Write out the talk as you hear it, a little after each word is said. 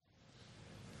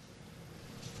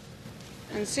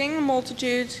And seeing the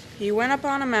multitudes, he went up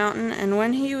on a mountain, and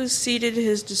when he was seated,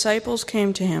 his disciples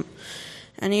came to him.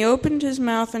 And he opened his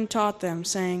mouth and taught them,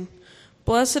 saying,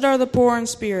 Blessed are the poor in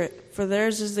spirit, for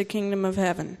theirs is the kingdom of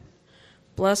heaven.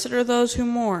 Blessed are those who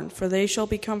mourn, for they shall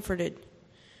be comforted.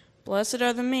 Blessed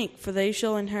are the meek, for they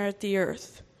shall inherit the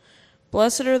earth.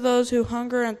 Blessed are those who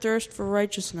hunger and thirst for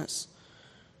righteousness,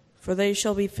 for they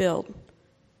shall be filled.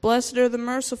 Blessed are the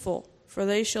merciful, for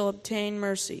they shall obtain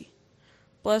mercy.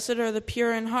 Blessed are the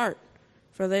pure in heart,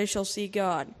 for they shall see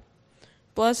God.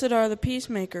 Blessed are the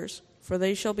peacemakers, for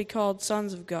they shall be called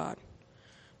sons of God.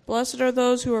 Blessed are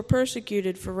those who are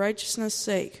persecuted for righteousness'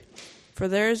 sake, for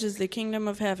theirs is the kingdom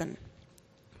of heaven.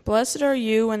 Blessed are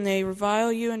you when they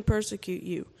revile you and persecute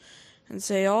you, and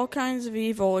say all kinds of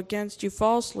evil against you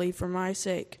falsely for my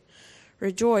sake.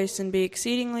 Rejoice and be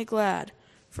exceedingly glad,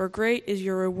 for great is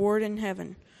your reward in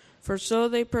heaven. For so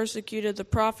they persecuted the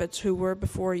prophets who were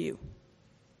before you.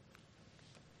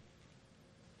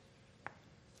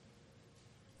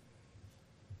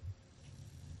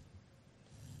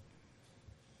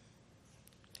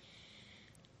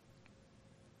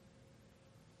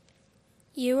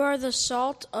 You are the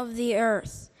salt of the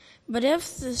earth. But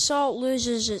if the salt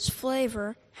loses its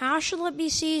flavor, how shall it be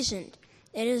seasoned?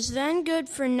 It is then good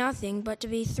for nothing but to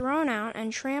be thrown out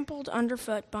and trampled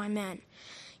underfoot by men.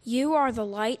 You are the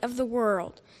light of the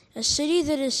world. A city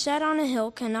that is set on a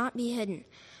hill cannot be hidden.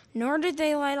 Nor did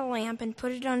they light a lamp and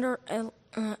put it under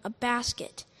a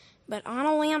basket, but on a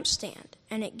lampstand,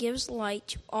 and it gives light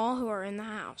to all who are in the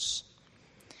house.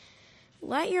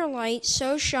 Let your light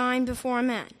so shine before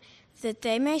men, that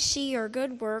they may see your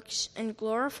good works and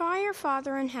glorify your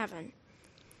Father in heaven.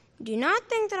 Do not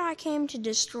think that I came to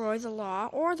destroy the law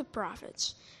or the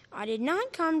prophets. I did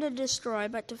not come to destroy,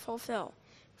 but to fulfill.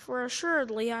 For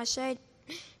assuredly I say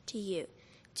to you,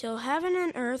 till heaven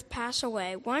and earth pass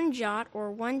away, one jot or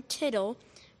one tittle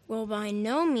will by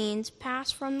no means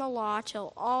pass from the law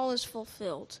till all is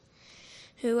fulfilled.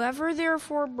 Whoever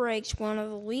therefore breaks one of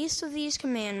the least of these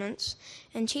commandments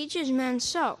and teaches men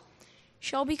so,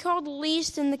 shall be called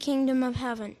least in the kingdom of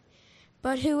heaven.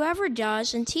 But whoever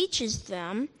does and teaches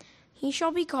them, he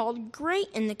shall be called great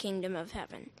in the kingdom of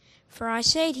heaven. For I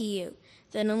say to you,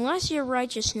 that unless your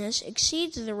righteousness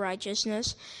exceeds the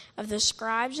righteousness of the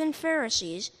scribes and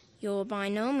Pharisees, you will by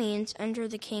no means enter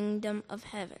the kingdom of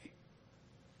heaven.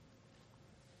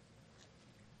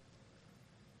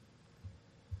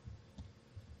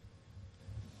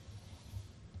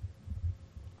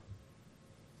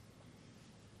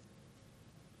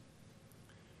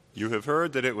 You have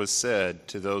heard that it was said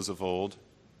to those of old,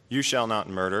 You shall not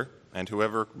murder, and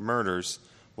whoever murders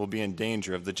will be in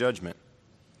danger of the judgment.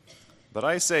 But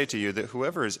I say to you that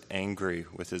whoever is angry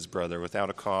with his brother without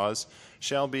a cause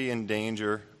shall be in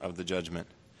danger of the judgment.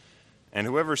 And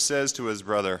whoever says to his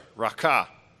brother, Rakah,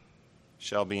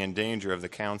 shall be in danger of the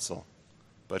council.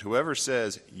 But whoever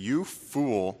says, You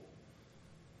fool,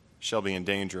 shall be in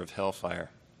danger of hellfire.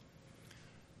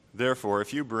 Therefore,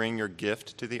 if you bring your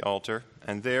gift to the altar,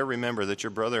 and there remember that your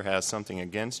brother has something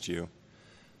against you,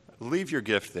 leave your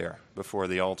gift there before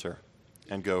the altar,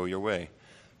 and go your way.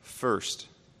 First,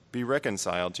 be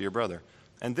reconciled to your brother,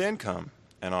 and then come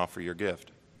and offer your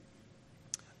gift.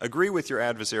 Agree with your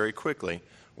adversary quickly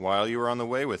while you are on the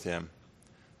way with him,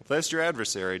 lest your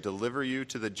adversary deliver you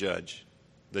to the judge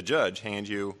hand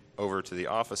you over to the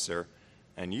officer,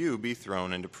 and you be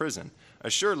thrown into prison.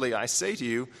 Assuredly, I say to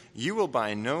you, you will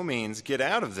by no means get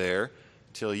out of there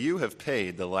till you have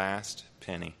paid the last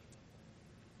penny.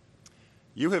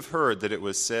 You have heard that it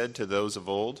was said to those of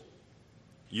old,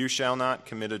 You shall not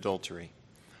commit adultery.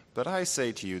 But I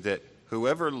say to you that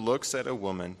whoever looks at a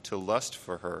woman to lust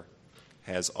for her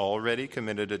has already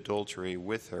committed adultery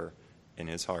with her in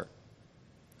his heart.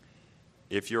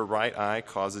 If your right eye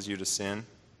causes you to sin,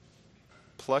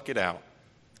 pluck it out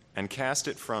and cast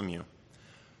it from you.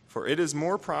 For it is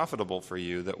more profitable for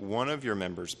you that one of your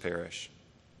members perish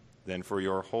than for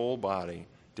your whole body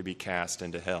to be cast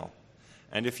into hell.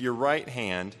 And if your right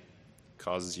hand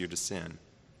causes you to sin,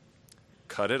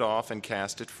 cut it off and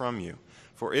cast it from you.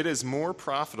 For it is more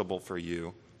profitable for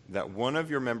you that one of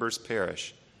your members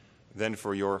perish than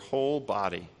for your whole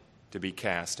body to be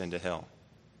cast into hell.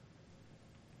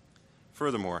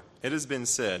 Furthermore, it has been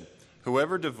said,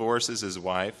 Whoever divorces his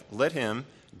wife, let him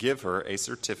give her a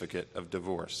certificate of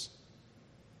divorce.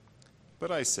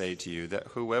 But I say to you that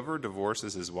whoever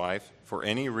divorces his wife for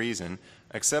any reason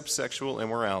except sexual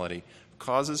immorality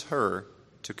causes her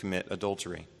to commit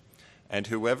adultery. And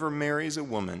whoever marries a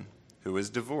woman who is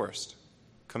divorced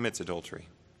commits adultery.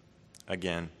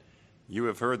 Again, you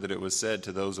have heard that it was said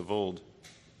to those of old,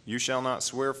 You shall not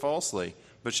swear falsely,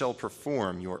 but shall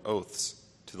perform your oaths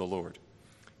to the Lord.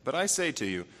 But I say to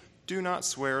you, do not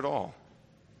swear at all,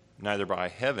 neither by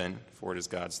heaven, for it is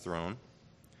God's throne,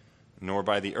 nor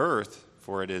by the earth,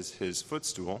 for it is his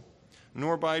footstool,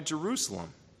 nor by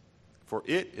Jerusalem, for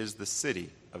it is the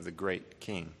city of the great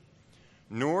King.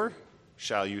 Nor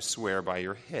shall you swear by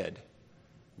your head,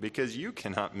 because you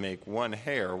cannot make one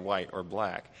hair white or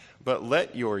black. But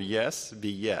let your yes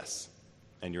be yes,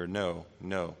 and your no,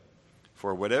 no.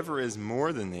 For whatever is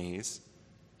more than these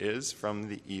is from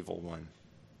the evil one.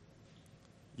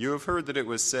 You have heard that it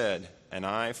was said, an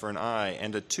eye for an eye,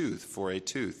 and a tooth for a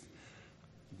tooth.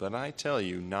 But I tell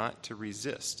you not to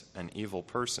resist an evil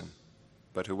person.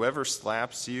 But whoever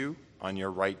slaps you on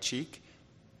your right cheek,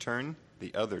 turn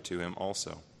the other to him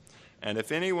also. And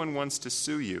if anyone wants to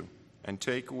sue you and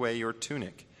take away your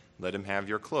tunic, let him have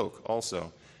your cloak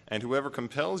also. And whoever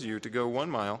compels you to go 1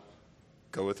 mile,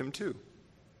 go with him 2.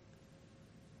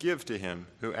 Give to him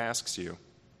who asks you,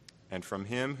 and from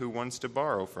him who wants to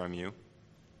borrow from you,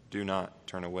 do not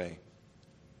turn away.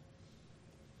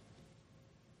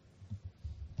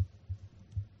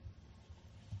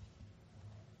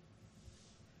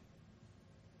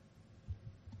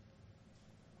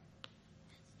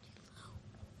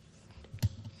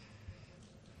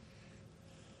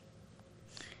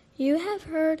 You have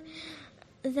heard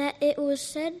that it was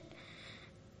said,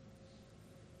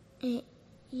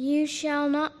 you shall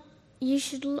love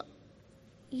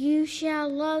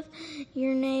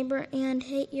your neighbor and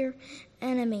hate your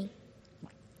enemy.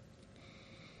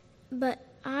 But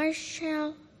I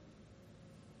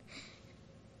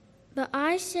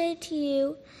say to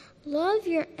you, love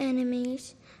your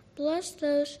enemies, bless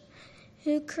those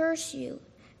who curse you,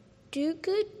 do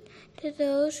good to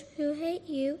those who hate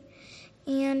you,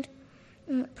 and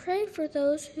pray for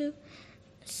those who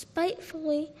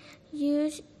spitefully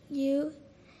use you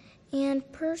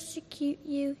and persecute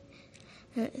you,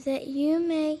 that you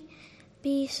may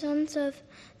be sons of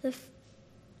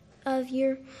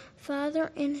your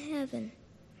Father in heaven.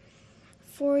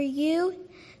 For he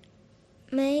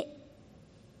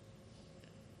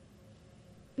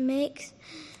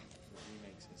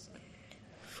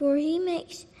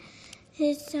makes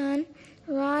his sun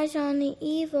rise on the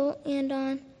evil and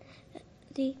on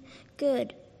the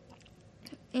good,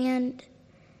 and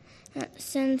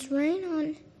sends rain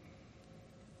on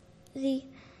the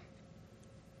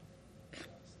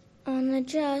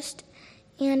just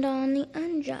and on the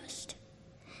unjust.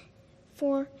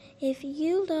 For if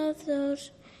you love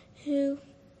those who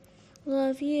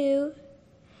love you,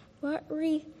 what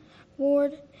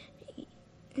reward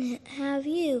have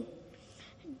you?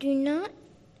 Do not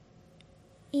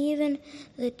even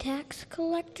the tax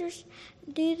collectors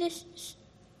do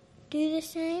the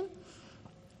same?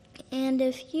 And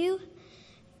if you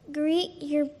greet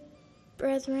your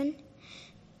brethren,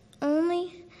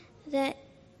 only that,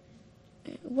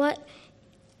 what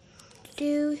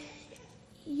do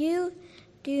you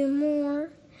do more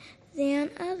than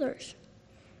others?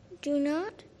 Do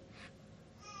not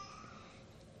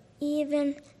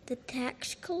even the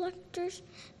tax collectors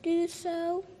do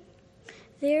so?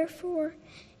 Therefore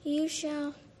you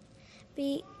shall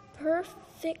be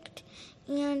perfect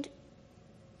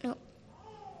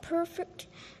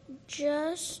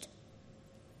just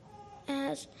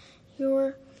as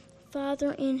your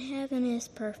Father in heaven is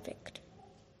perfect.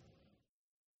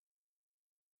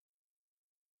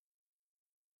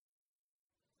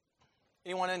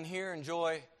 Anyone in here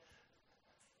enjoy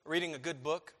reading a good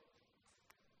book?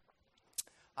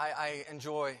 I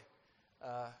enjoy,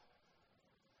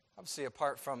 obviously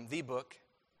apart from the book,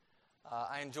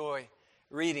 I enjoy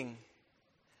reading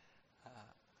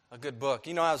a good book.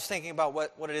 You know, I was thinking about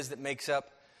what it is that makes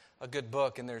up a good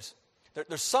book, and there's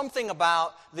something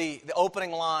about the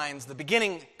opening lines, the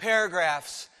beginning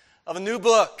paragraphs of a new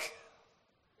book.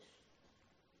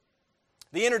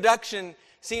 The introduction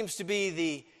seems to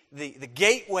be the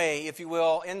gateway, if you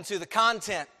will, into the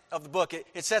content of the book.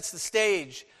 It sets the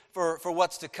stage for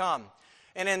what's to come.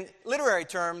 And in literary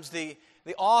terms, the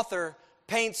author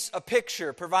paints a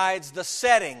picture, provides the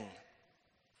setting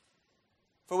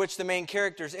for which the main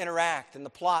characters interact, and the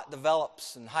plot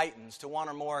develops and heightens to one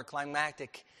or more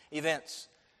climactic events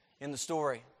in the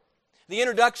story. The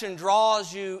introduction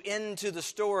draws you into the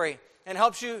story and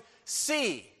helps you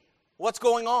see what's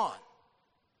going on.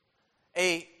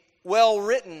 A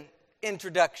well-written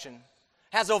introduction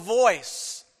has a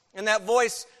voice, and that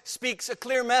voice speaks a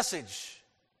clear message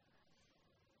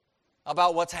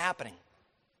about what's happening.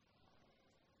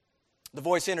 The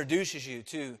voice introduces you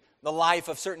to the life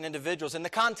of certain individuals in the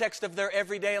context of their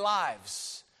everyday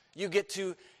lives. You get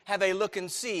to have a look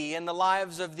and see in the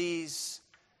lives of these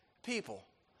people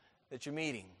that you're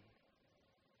meeting.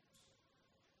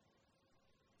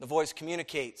 The voice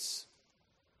communicates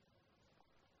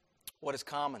what is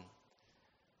common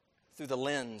through the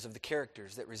lens of the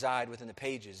characters that reside within the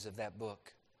pages of that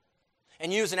book.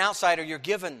 And you as an outsider, you're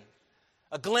given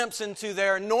a glimpse into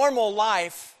their normal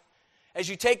life as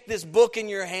you take this book in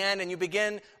your hand and you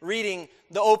begin reading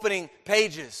the opening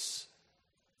pages.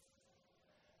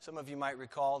 Some of you might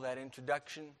recall that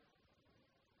introduction.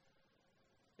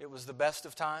 It was the best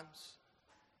of times.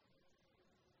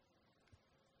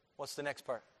 What's the next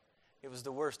part? It was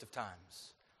the worst of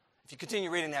times. If you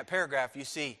continue reading that paragraph, you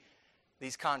see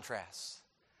these contrasts.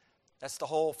 That's the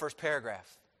whole first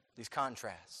paragraph, these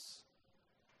contrasts.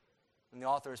 And the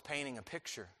author is painting a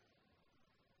picture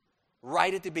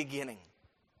right at the beginning.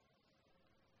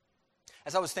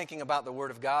 As I was thinking about the Word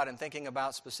of God and thinking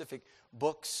about specific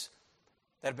books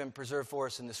that have been preserved for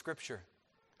us in the Scripture,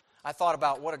 I thought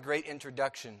about what a great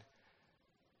introduction.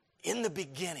 In the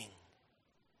beginning,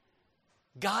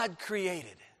 God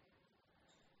created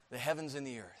the heavens and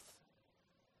the earth.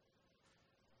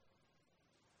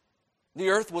 The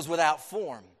earth was without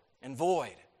form and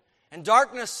void, and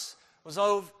darkness was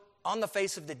on the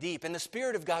face of the deep, and the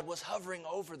Spirit of God was hovering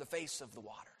over the face of the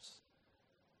waters.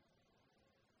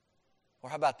 Or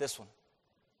how about this one?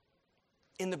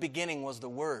 In the beginning was the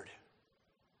Word,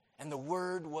 and the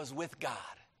Word was with God,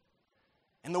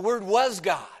 and the Word was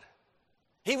God.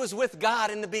 He was with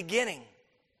God in the beginning.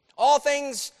 All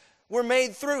things were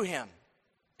made through Him,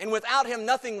 and without Him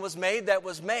nothing was made that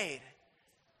was made.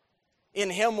 In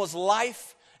Him was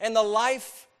life, and the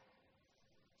life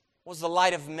was the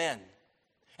light of men.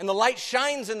 And the light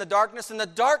shines in the darkness, and the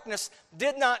darkness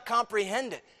did not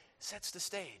comprehend it. Sets the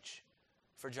stage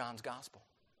for John's gospel.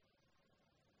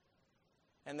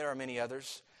 And there are many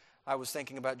others. I was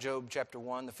thinking about Job chapter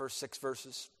 1, the first 6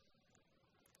 verses.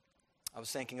 I was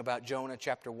thinking about Jonah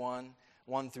chapter 1,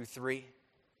 1 through 3.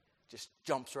 Just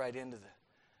jumps right into the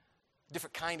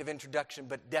different kind of introduction,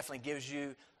 but definitely gives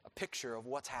you a picture of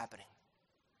what's happening.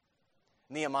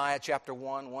 Nehemiah chapter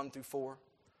 1, 1 through 4.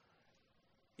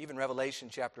 Even Revelation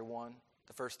chapter 1,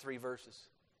 the first 3 verses.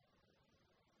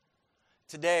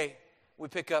 Today, we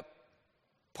pick up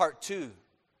part 2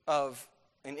 of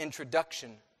an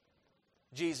introduction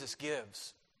Jesus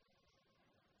gives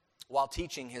while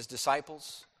teaching His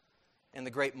disciples and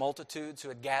the great multitudes who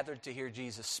had gathered to hear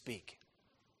Jesus speak.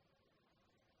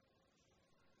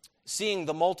 Seeing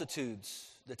the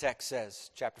multitudes, the text says,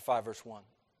 chapter 5, verse 1.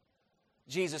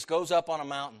 Jesus goes up on a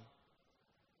mountain.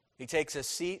 He takes a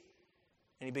seat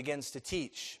and He begins to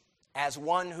teach as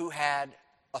one who had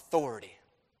authority.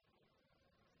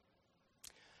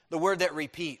 The word that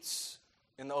repeats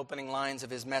in the opening lines of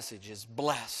His message is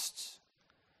blessed.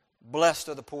 Blessed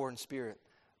are the poor in spirit.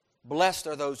 Blessed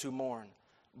are those who mourn.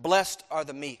 Blessed are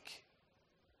the meek.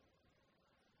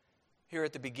 Here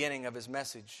at the beginning of His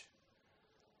message,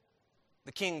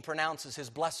 the King pronounces His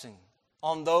blessing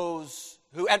on those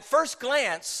who at first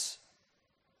glance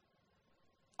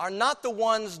are not the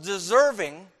ones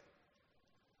deserving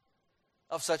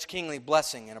of such kingly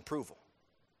blessing and approval.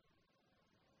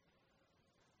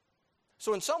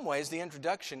 So in some ways, the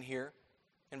introduction here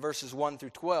in verses 1 through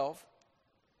 12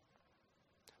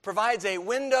 provides a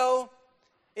window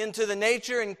into the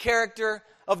nature and character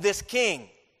of this king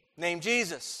named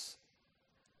Jesus.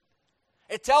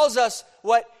 It tells us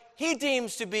what He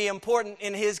deems to be important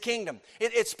in His kingdom.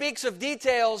 It speaks of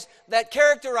details that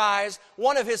characterize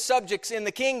one of His subjects in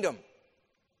the kingdom.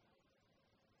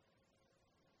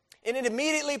 And it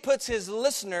immediately puts his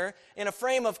listener in a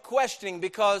frame of questioning,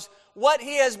 because what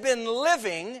he has been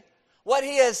living, what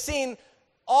he has seen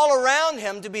all around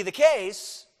him to be the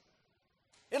case,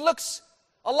 it looks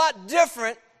a lot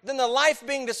different than the life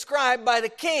being described by the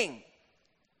king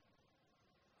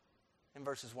in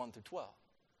verses 1 through 12.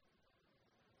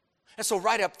 And so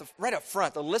right up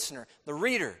front, the listener, the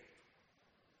reader,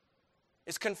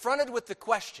 is confronted with the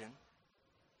question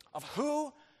of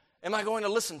who am I going to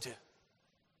listen to?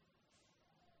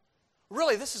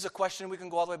 Really, this is a question we can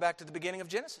go all the way back to the beginning of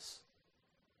Genesis.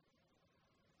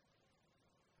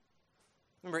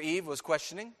 Remember, Eve was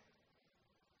questioning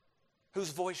whose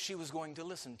voice she was going to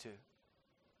listen to.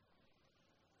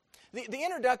 The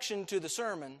introduction to the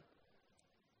sermon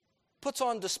puts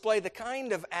on display the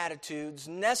kind of attitudes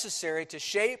necessary to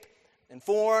shape and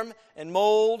form and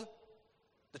mold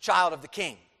the child of the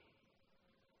king.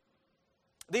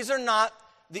 These are not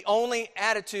the only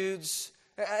attitudes.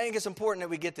 I think it's important that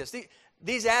we get this.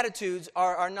 These attitudes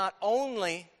are not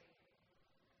only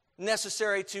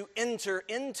necessary to enter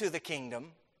into the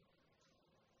kingdom,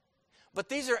 but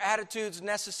these are attitudes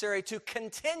necessary to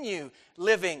continue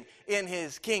living in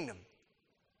His kingdom.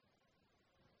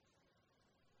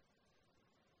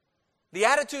 The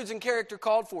attitudes and character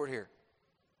called for here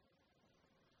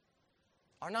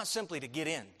are not simply to get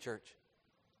in, church.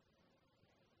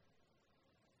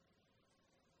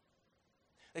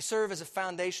 They serve as a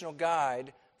foundational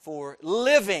guide for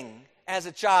living as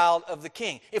a child of the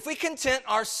King. If we content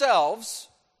ourselves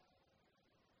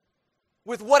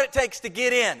with what it takes to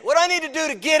get in, what do I need to do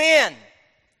to get in?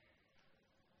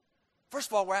 First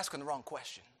of all, we're asking the wrong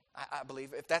question, I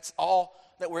believe. If that's all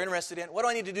that we're interested in, what do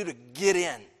I need to do to get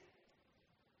in?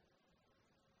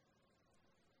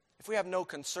 If we have no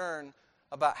concern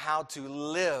about how to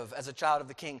live as a child of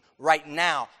the King right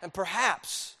now, and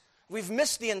perhaps we've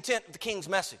missed the intent of the King's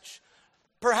message.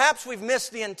 Perhaps we've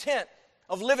missed the intent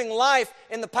of living life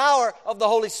in the power of the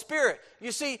Holy Spirit.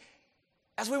 You see,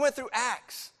 as we went through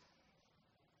Acts,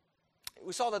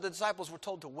 we saw that the disciples were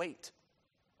told to wait.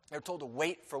 They were told to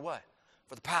wait for what?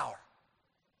 For the power.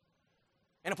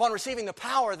 And upon receiving the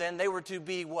power, then, they were to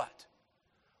be what?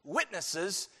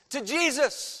 Witnesses to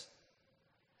Jesus.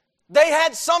 They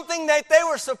had something that they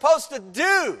were supposed to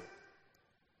do.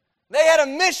 They had a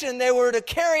mission they were to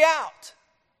carry out.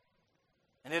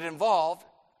 And it involved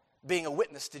being a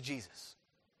witness to Jesus.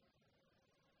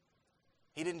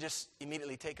 He didn't just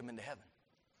immediately take them into heaven.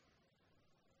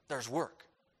 There's work.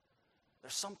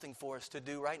 There's something for us to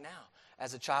do right now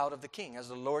as a child of the King, as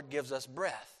the Lord gives us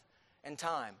breath and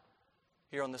time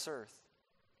here on this earth.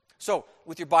 So,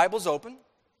 with your Bibles open,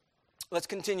 let's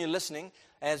continue listening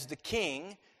as the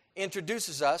King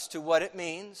introduces us to what it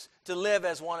means to live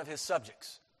as one of His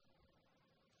subjects.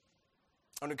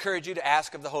 I would encourage you to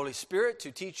ask of the Holy Spirit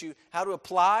to teach you how to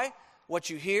apply what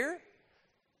you hear.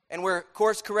 And where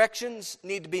course corrections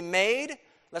need to be made,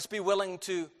 let's be willing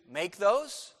to make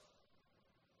those.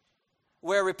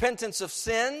 Where repentance of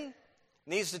sin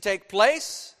needs to take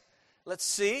place, let's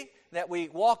see that we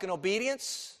walk in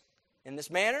obedience in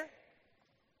this manner.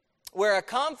 Where a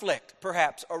conflict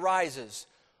perhaps arises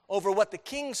over what the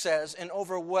King says and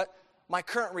over what my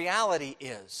current reality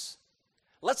is,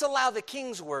 let's allow the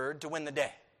King's word to win the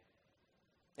day.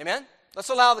 Amen? Let's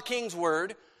allow the King's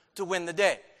word to win the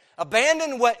day.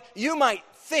 Abandon what you might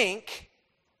think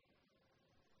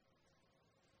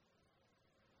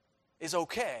is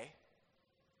okay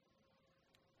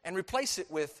and replace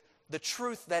it with the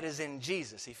truth that is in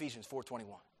Jesus, Ephesians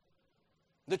 4:21.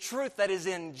 The truth that is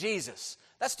in Jesus.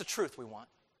 That's the truth we want.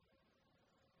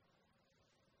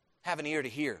 Have an ear to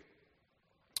hear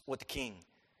what the King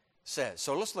says.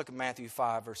 So let's look at Matthew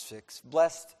 5, verse 6.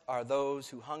 Blessed are those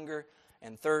who hunger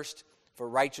and thirst for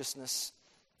righteousness,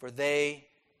 for they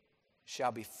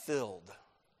shall be filled.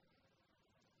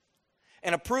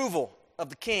 An approval of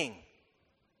the King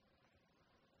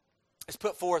is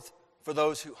put forth for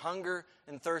those who hunger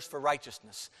and thirst for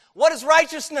righteousness. What is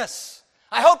righteousness?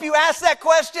 I hope you ask that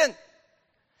question.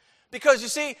 Because you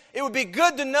see, it would be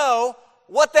good to know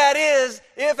what that is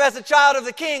if as a child of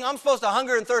the King I'm supposed to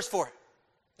hunger and thirst for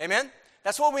it. Amen?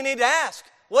 That's what we need to ask.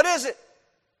 What is it?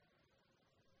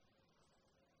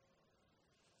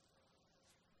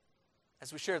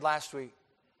 As we shared last week,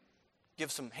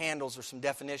 give some handles or some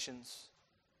definitions.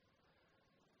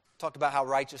 Talked about how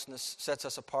righteousness sets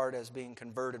us apart as being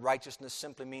converted. Righteousness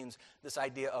simply means this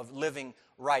idea of living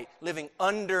right, living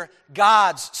under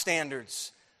God's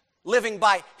standards, living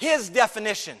by His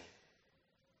definition.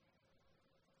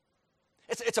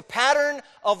 It's a pattern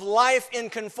of life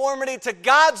in conformity to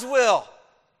God's will.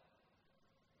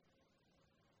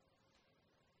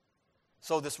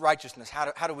 So this righteousness,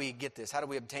 how do we get this? How do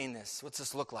we obtain this? What's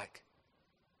this look like?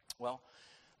 Well,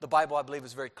 the Bible, I believe,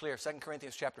 is very clear. 2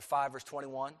 Corinthians chapter 5, verse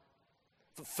 21.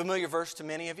 Familiar verse to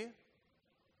many of you.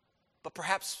 But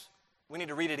perhaps we need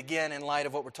to read it again in light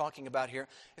of what we're talking about here.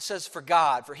 It says, for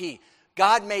He,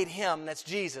 God made Him, that's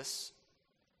Jesus,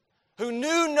 who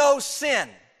knew no sin,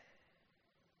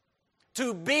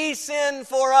 to be sin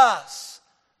for us.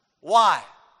 Why?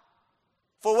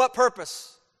 For what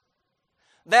purpose?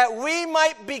 That we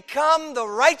might become the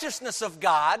righteousness of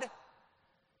God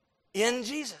in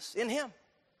Jesus, in Him.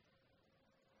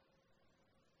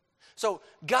 So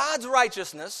God's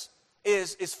righteousness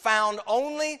is found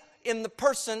only in the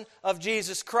person of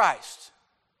Jesus Christ.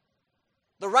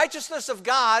 The righteousness of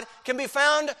God can be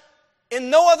found in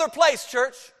no other place,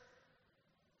 church,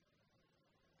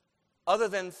 other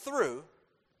than through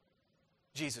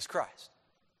Jesus Christ.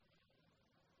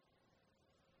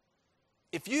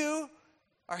 If you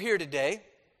are here today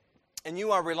and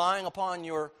you are relying upon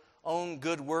your own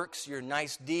good works, your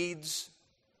nice deeds,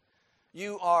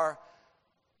 you are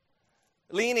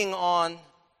leaning on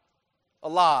a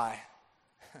lie.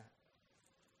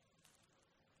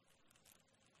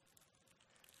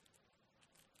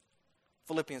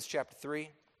 Philippians chapter 3.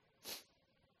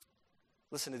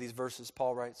 Listen to these verses,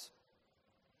 Paul writes.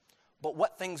 But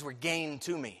what things were gained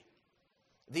to me,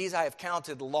 these I have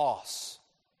counted loss.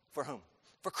 For whom?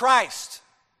 For Christ.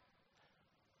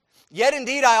 Yet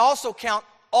indeed I also count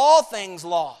all things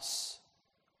loss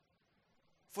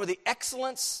for the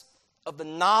excellence of the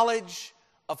knowledge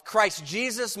of Christ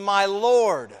Jesus my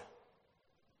Lord,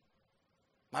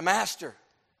 my Master,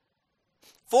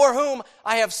 for whom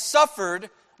I have suffered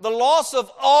the loss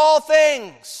of all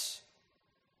things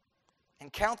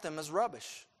and count them as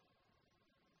rubbish.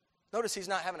 Notice he's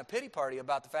not having a pity party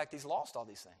about the fact he's lost all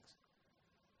these things.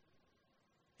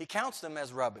 He counts them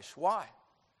as rubbish. Why?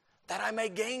 That I may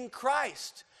gain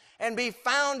Christ and be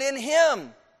found in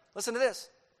Him. Listen to this.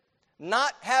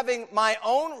 Not having my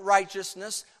own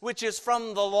righteousness, which is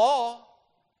from the law,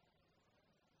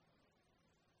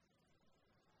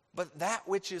 but that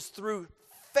which is through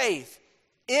faith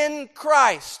in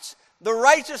Christ, the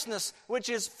righteousness which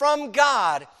is from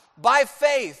God by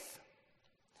faith,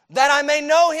 that I may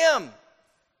know Him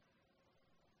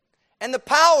and the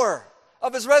power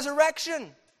of His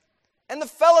resurrection and the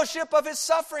fellowship of His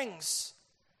sufferings,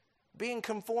 being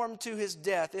conformed to His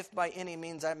death, if by any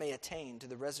means I may attain to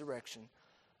the resurrection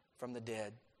from the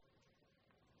dead.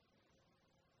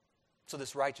 So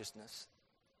this righteousness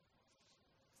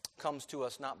comes to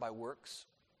us not by works,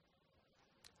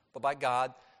 but by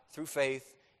God through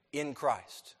faith in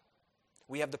Christ.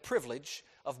 We have the privilege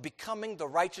of becoming the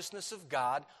righteousness of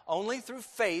God only through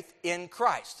faith in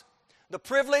Christ. The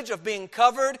privilege of being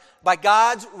covered by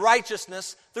God's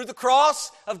righteousness through the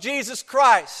cross of Jesus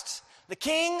Christ. The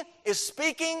King is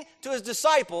speaking to His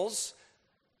disciples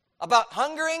about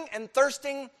hungering and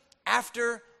thirsting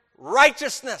after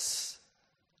righteousness.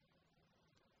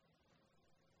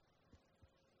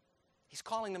 He's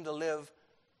calling them to live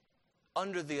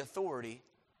under the authority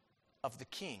of the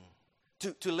King,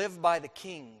 to live by the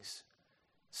King's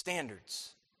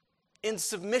standards, in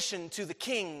submission to the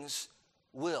King's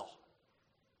will.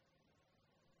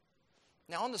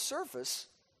 Now, on the surface,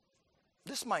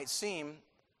 this might seem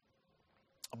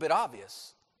a bit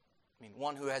obvious. I mean,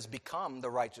 one who has become the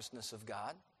righteousness of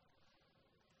God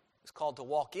is called to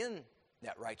walk in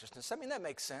that righteousness. I mean, that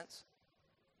makes sense.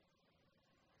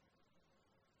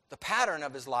 The pattern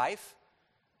of his life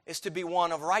is to be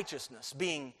one of righteousness,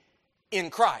 being in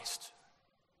Christ.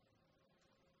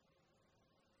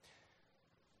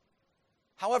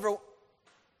 However,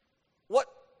 what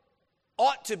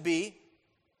ought to be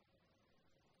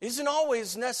isn't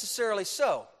always necessarily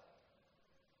so.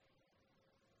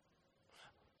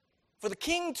 For the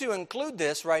King to include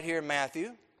this right here in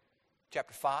Matthew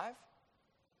chapter 5,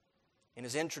 in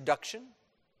his introduction,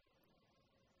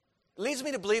 leads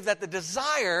me to believe that the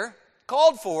desire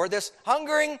called for, this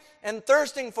hungering and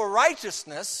thirsting for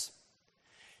righteousness,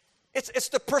 it's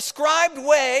the prescribed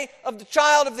way of the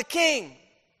child of the King.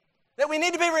 That we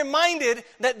need to be reminded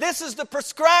that this is the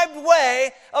prescribed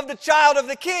way of the child of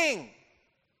the King.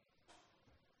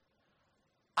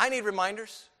 I need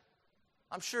reminders.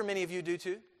 I'm sure many of you do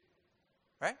too.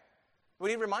 Right? We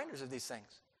need reminders of these things.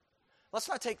 Let's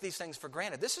not take these things for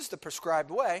granted. This is the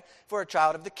prescribed way for a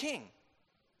child of the King.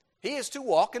 He is to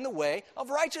walk in the way of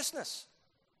righteousness.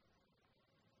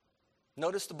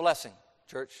 Notice the blessing,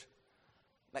 church,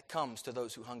 that comes to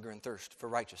those who hunger and thirst for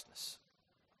righteousness.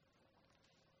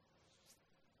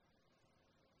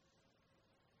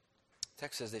 The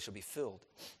text says they shall be filled,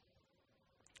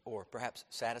 or perhaps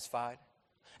satisfied.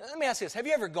 Let me ask you this. Have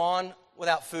you ever gone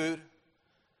without food?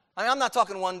 I mean, I'm not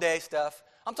talking one day stuff.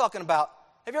 I'm talking about,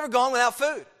 have you ever gone without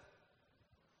food?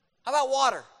 How about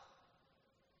water? I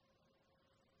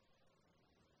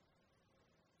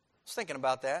was thinking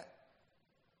about that.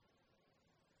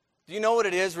 Do you know what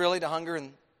it is really to hunger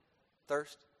and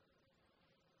thirst?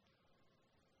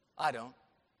 I don't.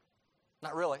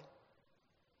 Not really.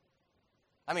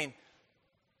 I mean,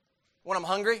 when I'm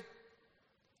hungry,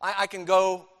 I can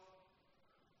go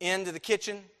into the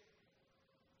kitchen.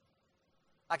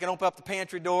 I can open up the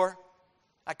pantry door.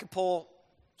 I can pull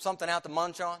something out to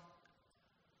munch on.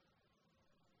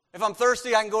 If I'm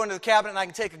thirsty, I can go into the cabinet and I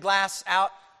can take a glass out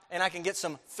and I can get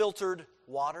some filtered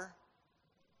water.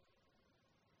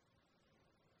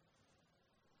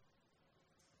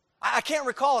 I can't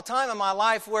recall a time in my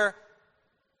life where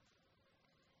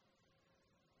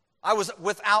I was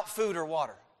without food or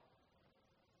water.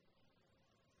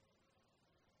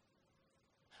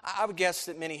 I would guess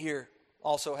that many here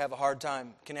also have a hard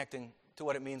time connecting to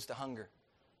what it means to hunger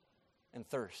and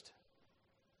thirst.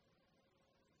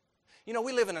 You know,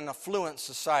 we live in an affluent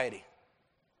society.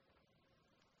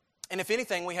 And if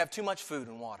anything, we have too much food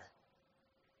and water.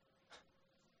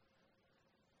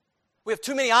 We have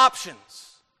too many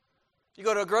options. You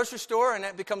go to a grocery store and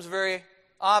it becomes very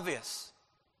obvious.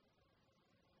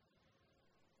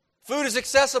 Food is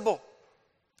accessible.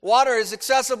 Water is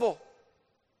accessible.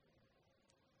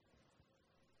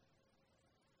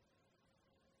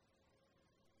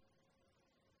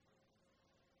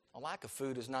 A lack of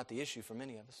food is not the issue for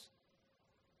many of us.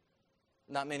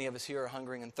 Not many of us here are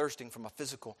hungering and thirsting from a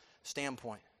physical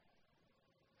standpoint.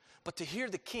 But to hear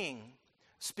the King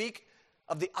speak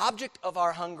of the object of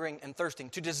our hungering and thirsting,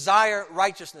 to desire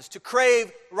righteousness, to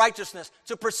crave righteousness,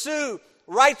 to pursue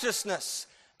righteousness,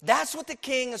 that's what the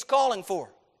King is calling for.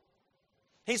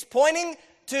 He's pointing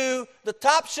to the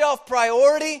top shelf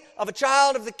priority of a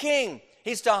child of the King.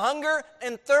 He's to hunger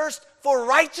and thirst for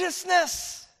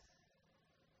righteousness.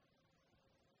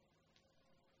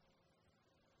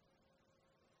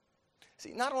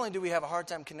 See, not only do we have a hard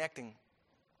time connecting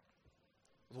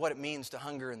with what it means to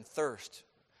hunger and thirst,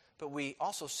 but we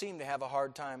also seem to have a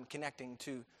hard time connecting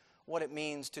to what it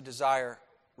means to desire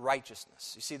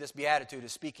righteousness. You see, this beatitude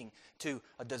is speaking to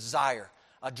a desire,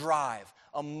 a drive,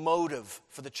 a motive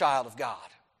for the child of God.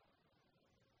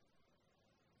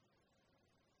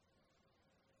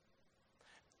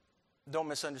 Don't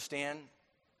misunderstand.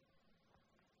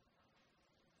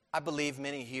 I believe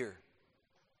many here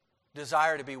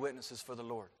desire to be witnesses for the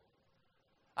Lord.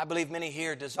 I believe many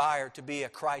here desire to be a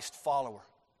Christ follower.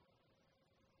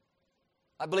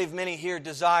 I believe many here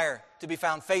desire to be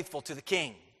found faithful to the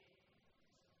King.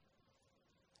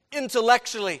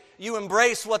 Intellectually, you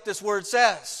embrace what this word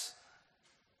says.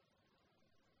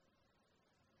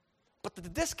 But the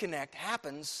disconnect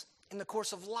happens in the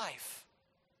course of life.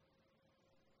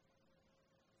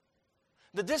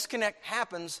 The disconnect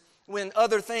happens when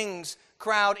other things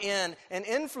crowd in and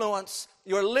influence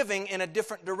your living in a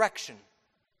different direction.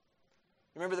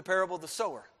 Remember the parable of the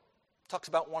sower? It talks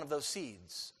about one of those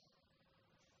seeds.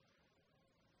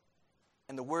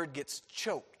 And the word gets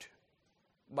choked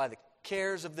by the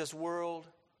cares of this world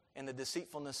and the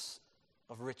deceitfulness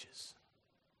of riches.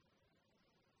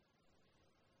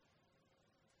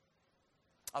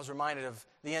 I was reminded of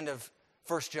the end of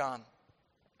 1 John.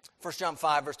 1 John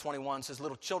 5 verse 21 says,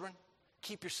 "Little children,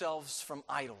 keep yourselves from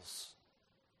idols."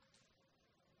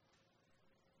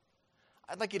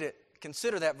 I'd like you to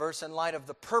consider that verse in light of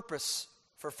the purpose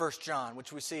for 1 John,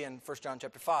 which we see in 1 John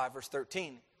chapter 5, verse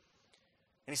 13.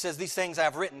 And he says, "These things I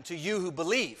have written to you who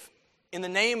believe in the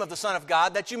name of the Son of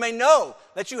God, that you may know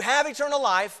that you have eternal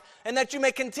life, and that you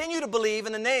may continue to believe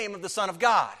in the name of the Son of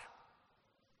God."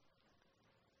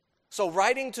 So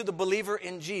writing to the believer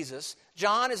in Jesus,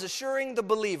 John is assuring the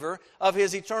believer of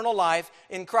his eternal life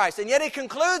in Christ. And yet he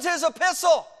concludes his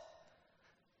epistle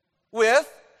with,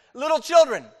 "Little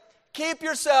children, keep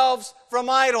yourselves from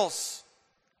idols."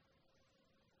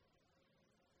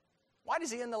 Why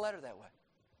does he end the letter that way?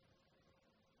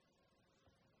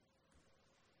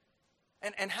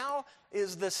 And how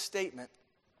is this statement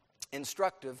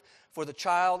instructive for the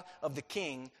child of the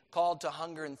King called to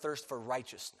hunger and thirst for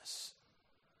righteousness?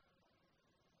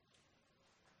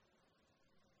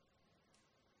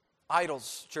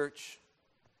 Idols, church,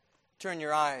 turn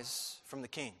your eyes from the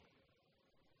King.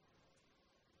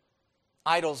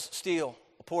 Idols steal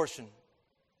a portion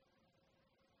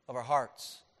of our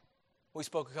hearts. We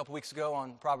spoke a couple weeks ago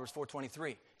on Proverbs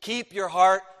 4:23. Keep your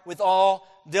heart with all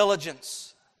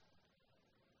diligence.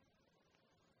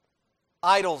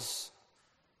 Idols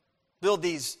build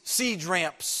these siege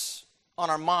ramps on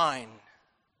our mind.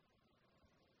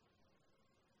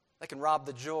 They can rob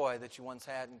the joy that you once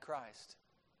had in Christ.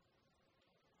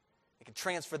 They can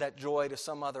transfer that joy to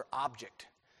some other object.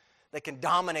 They can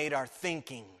dominate our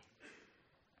thinking.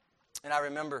 And I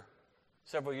remember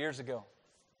several years ago,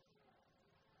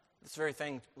 this very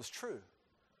thing was true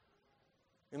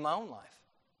in my own life.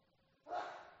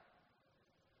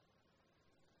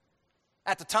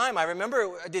 At the time, I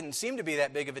remember it didn't seem to be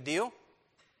that big of a deal.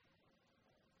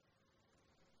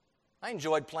 I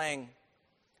enjoyed playing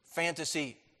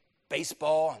fantasy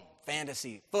baseball and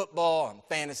fantasy football and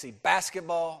fantasy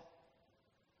basketball.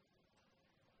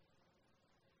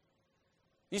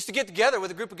 Used to get together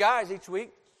with a group of guys each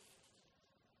week,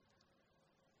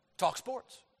 talk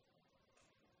sports.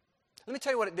 Let me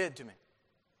tell you what it did to me.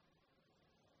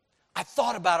 I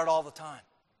thought about it all the time.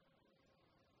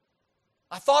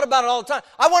 I thought about it all the time.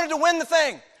 I wanted to win the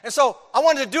thing, and so I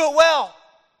wanted to do it well.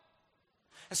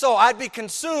 And so I'd be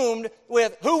consumed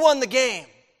with who won the game.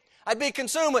 I'd be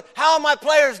consumed with how are my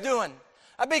players doing.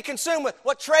 I'd be consumed with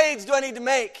what trades do I need to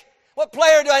make? What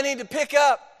player do I need to pick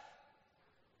up?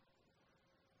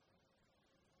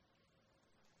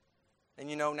 And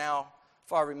you know, now,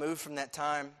 far removed from that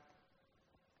time,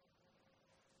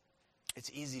 it's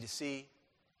easy to see.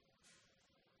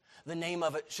 The name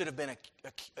of it should have been a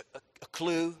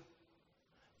clue.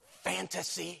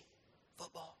 fantasy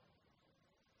football.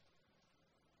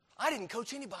 I didn't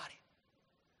coach anybody.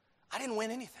 I didn't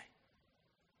win anything.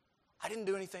 I didn't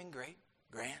do anything great,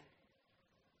 grand.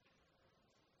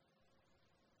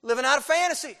 Living out of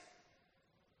fantasy.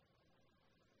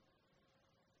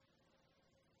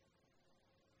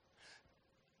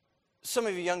 Some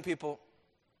of you young people,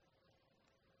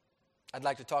 I'd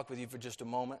like to talk with you for just a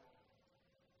moment.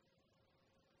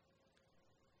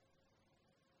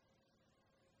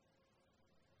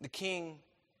 The King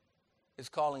is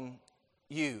calling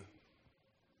you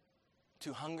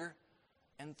to hunger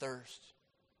and thirst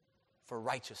for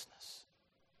righteousness.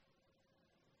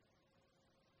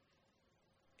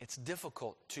 It's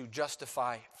difficult to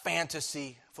justify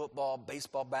fantasy, football,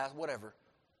 baseball, basketball, whatever,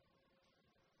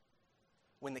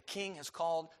 when the King has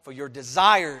called for your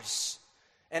desires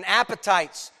and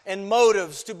appetites and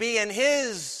motives to be in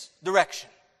His direction.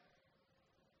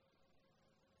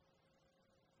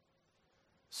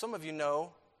 Some of you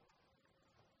know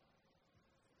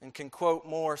and can quote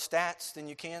more stats than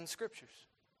you can scriptures.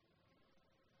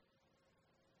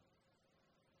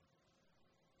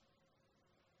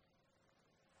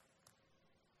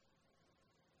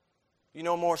 You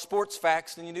know more sports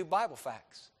facts than you do Bible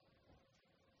facts.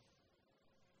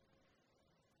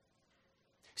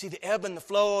 See, the ebb and the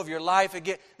flow of your life,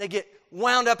 they get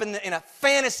wound up in a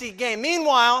fantasy game.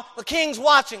 Meanwhile, the King's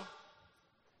watching.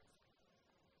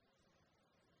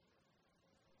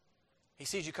 He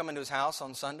sees you come into His house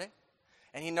on Sunday,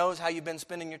 and He knows how you've been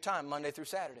spending your time Monday through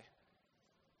Saturday.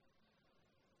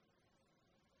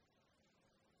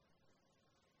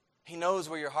 He knows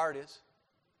where your heart is.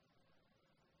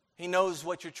 He knows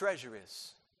what your treasure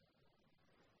is.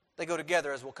 They go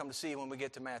together, as we'll come to see when we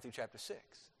get to Matthew chapter 6.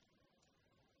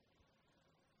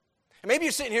 And maybe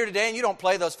you're sitting here today and you don't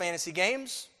play those fantasy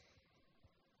games,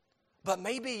 but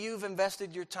maybe you've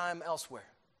invested your time elsewhere.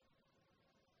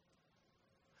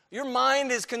 Your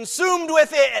mind is consumed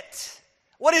with it.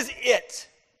 What is it?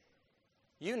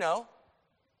 You know.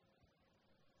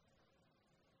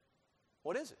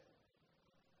 What is it?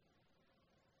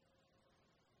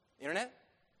 Internet?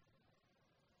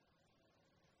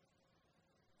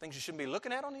 Things you shouldn't be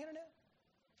looking at on the internet?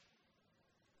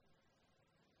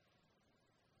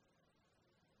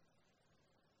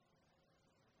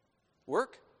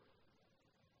 Work?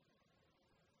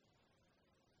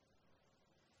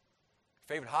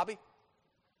 Favorite hobby?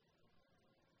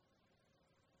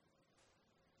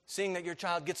 Seeing that your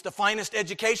child gets the finest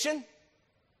education?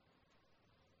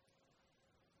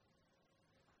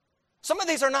 Some of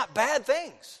these are not bad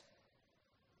things.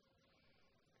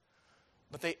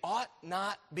 But they ought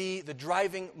not be the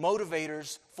driving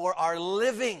motivators for our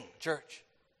living, church.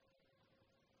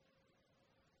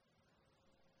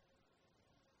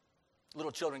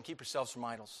 Little children, keep yourselves from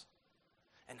idols.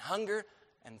 And hunger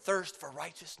and thirst for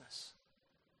righteousness.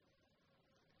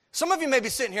 Some of you may be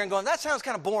sitting here and going, that sounds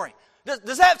kind of boring.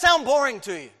 Does that sound boring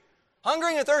to you?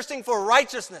 Hungering and thirsting for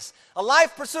righteousness. A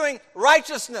life pursuing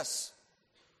righteousness.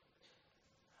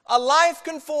 A life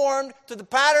conformed to the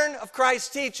pattern of Christ's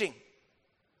teaching.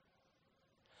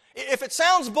 If it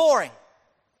sounds boring,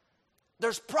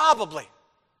 that's probably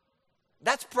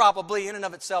in and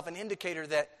of itself an indicator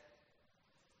that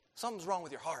something's wrong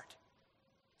with your heart.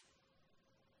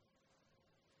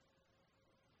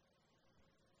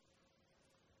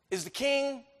 Is the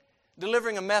King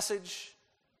delivering a message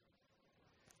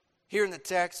here in the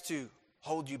text to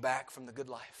hold you back from the good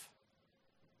life?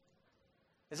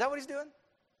 Is that what He's doing?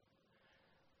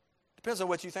 Depends on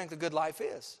what you think the good life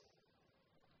is.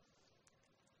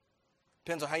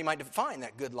 Depends on how you might define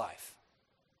that good life.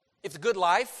 If the good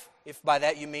life, if by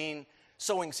that you mean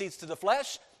sowing seeds to the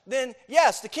flesh, then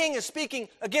yes, the King is speaking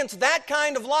against that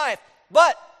kind of life.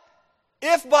 But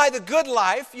if by the good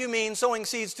life you mean sowing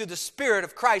seeds to the Spirit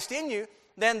of Christ in you,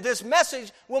 then this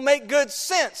message will make good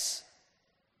sense.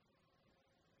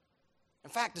 In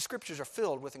fact, the Scriptures are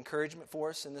filled with encouragement for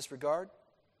us in this regard,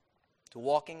 to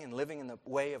walking and living in the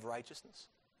way of righteousness.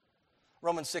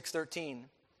 Romans 6:13,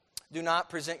 do not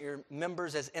present your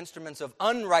members as instruments of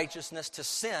unrighteousness to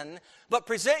sin, but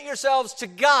present yourselves to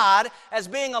God as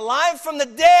being alive from the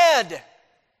dead,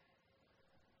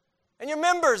 and your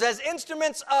members as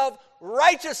instruments of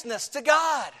righteousness to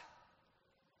God.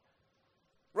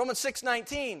 Romans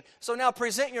 6:19, so now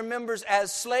present your members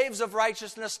as slaves of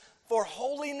righteousness for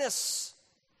holiness.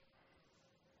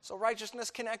 So righteousness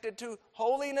connected to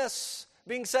holiness,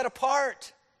 being set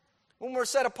apart. When we're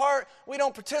set apart, we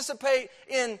don't participate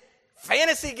in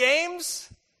fantasy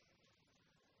games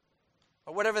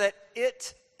or whatever that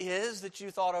it is that you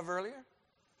thought of earlier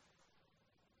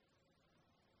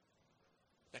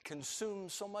that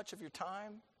consumes so much of your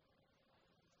time.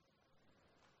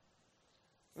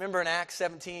 Remember in Acts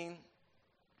 17,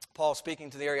 Paul speaking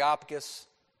to the Areopagus,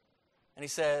 and he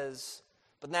says,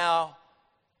 "But now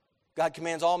God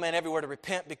commands all men everywhere to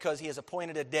repent because he has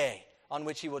appointed a day on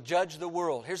which he will judge the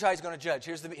world." Here's how he's going to judge.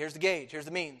 Here's the gauge. Here's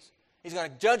the means. He's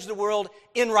going to judge the world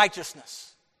in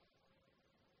righteousness.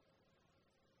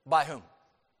 By whom?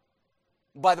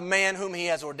 By the man whom he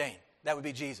has ordained. That would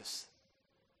be Jesus.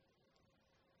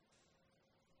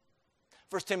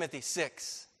 1 Timothy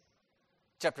 6,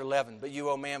 chapter 11. "But you,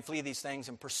 O man, flee these things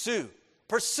and pursue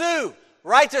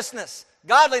righteousness,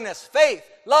 godliness, faith,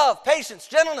 love, patience,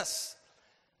 gentleness."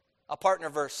 A partner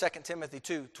verse, 2 Timothy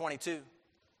 2:22.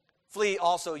 "Flee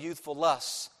also youthful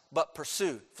lusts, but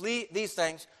pursue." Flee these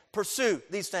things, pursue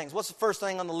these things. What's the first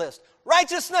thing on the list?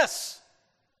 Righteousness.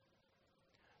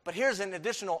 But here's an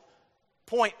additional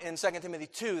point in 2 Timothy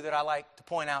 2 that I like to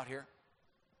point out here.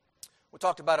 We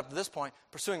talked about up to this point,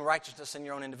 pursuing righteousness in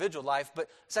your own individual life, but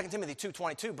 2 Timothy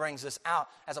 2:22 brings this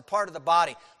out as a part of the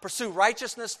body. Pursue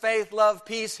righteousness, faith, love,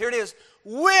 peace. Here it is.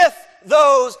 "With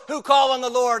those who call on the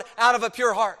Lord out of a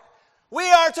pure heart." We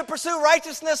are to pursue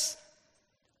righteousness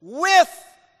with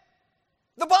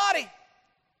the body,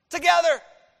 together.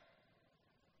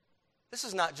 This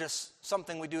is not just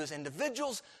something we do as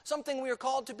individuals, something we are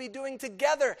called to be doing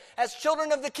together as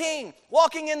children of the King,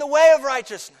 walking in the way of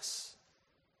righteousness.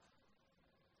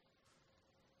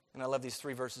 And I love these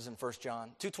 3 verses in 1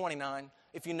 John 2:29.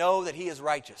 "If you know that he is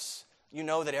righteous, you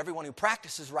know that everyone who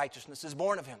practices righteousness is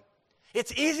born of him."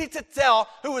 It's easy to tell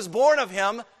who is born of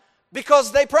him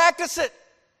because they practice it.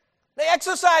 They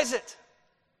exercise it.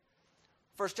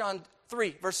 1 John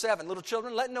 3, verse 7. "Little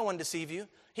children, let no one deceive you.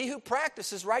 He who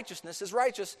practices righteousness is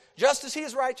righteous, just as he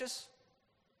is righteous."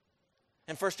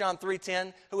 In 1 John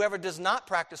 3:10, "Whoever does not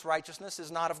practice righteousness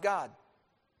is not of God."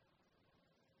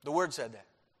 The Word said that.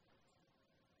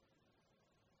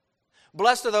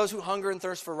 "Blessed are those who hunger and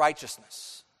thirst for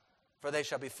righteousness, for they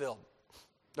shall be filled."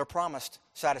 They're promised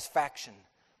satisfaction.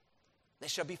 They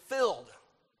shall be filled.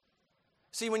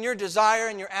 See, when your desire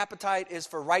and your appetite is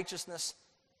for righteousness,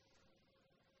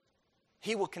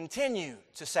 he will continue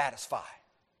to satisfy.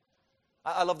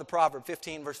 I love the proverb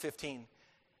 15, verse 15.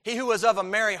 "He who is of a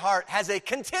merry heart has a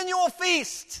continual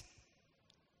feast."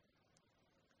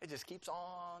 It just keeps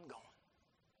on going.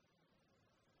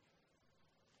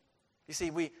 You see,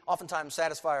 we oftentimes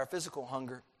satisfy our physical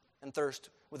hunger and thirst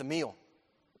with a meal.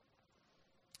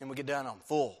 And we get done, I'm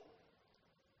full.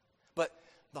 But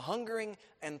the hungering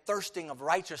and thirsting of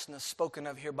righteousness spoken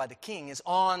of here by the King is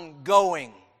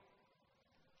ongoing.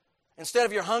 Instead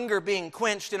of your hunger being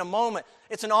quenched in a moment,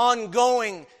 it's an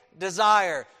ongoing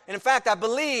desire. And in fact, I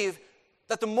believe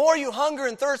that the more you hunger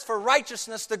and thirst for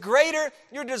righteousness, the greater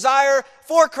your desire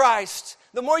for Christ.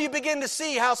 The more you begin to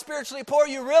see how spiritually poor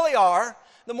you really are,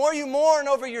 the more you mourn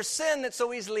over your sin that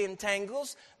so easily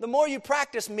entangles, the more you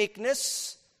practice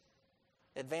meekness,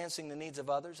 advancing the needs of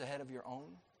others ahead of your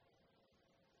own.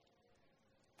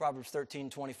 Proverbs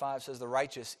 13:25 says, "The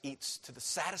righteous eats to the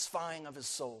satisfying of his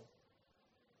soul."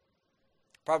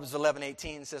 Proverbs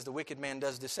 11:18 says, "The wicked man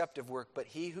does deceptive work, but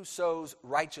he who sows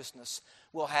righteousness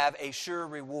will have a sure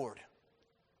reward."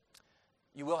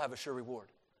 You will have a sure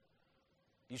reward.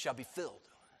 You shall be filled.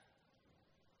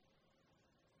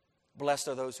 Blessed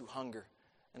are those who hunger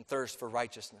and thirst for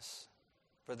righteousness,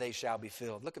 for they shall be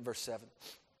filled. Look at verse 7.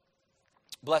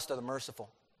 "Blessed are the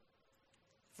merciful,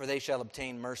 for they shall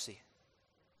obtain mercy."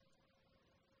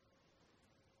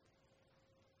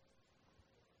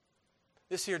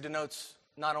 This here denotes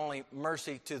not only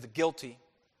mercy to the guilty,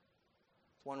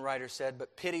 one writer said,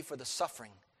 but pity for the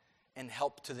suffering and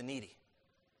help to the needy.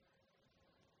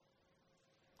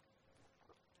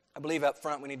 I believe up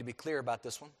front we need to be clear about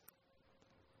this one.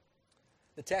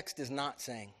 The text is not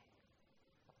saying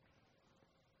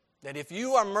that if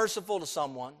you are merciful to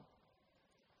someone,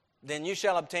 then you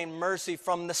shall obtain mercy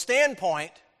from the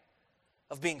standpoint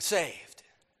of being saved.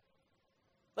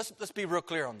 Let's be real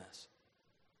clear on this.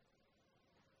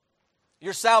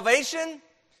 Your salvation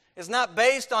is not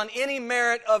based on any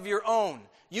merit of your own.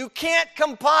 You can't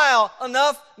compile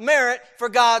enough merit for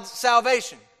God's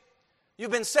salvation.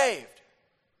 You've been saved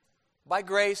by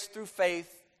grace through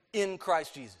faith in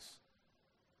Christ Jesus.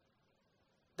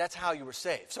 That's how you were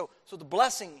saved. So the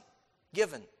blessing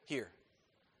given here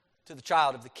to the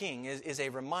child of the King is a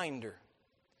reminder.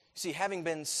 You see, having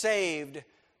been saved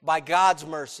by God's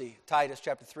mercy, Titus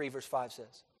chapter 3, verse 5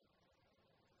 says,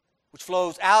 which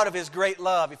flows out of His great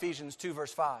love, Ephesians 2,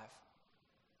 verse 5.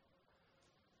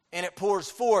 And it pours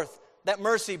forth, that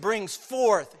mercy brings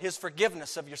forth His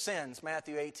forgiveness of your sins,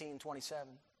 Matthew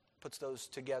 18:27. Puts those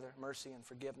together, mercy and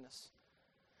forgiveness.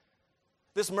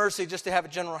 This mercy, just to have a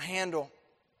general handle,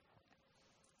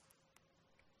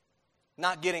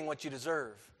 not getting what you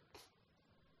deserve.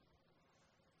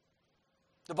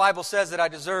 The Bible says that I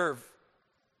deserve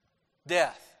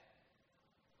death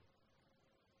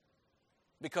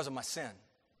because of my sin.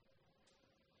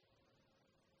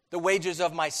 The wages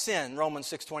of my sin, Romans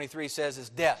 6:23 says, is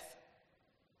death.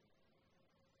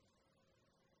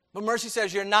 But mercy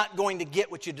says you're not going to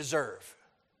get what you deserve.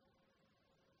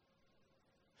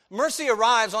 Mercy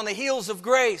arrives on the heels of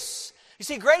grace. You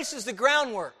see, grace is the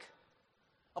groundwork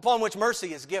upon which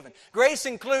mercy is given. Grace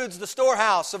includes the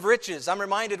storehouse of riches. I'm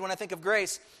reminded when I think of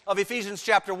grace of Ephesians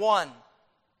chapter 1.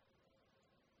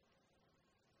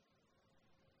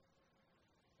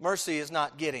 Mercy is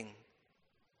not getting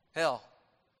hell,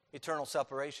 eternal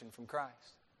separation from Christ.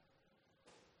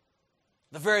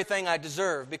 The very thing I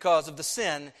deserve because of the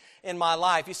sin in my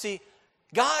life. You see,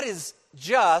 God is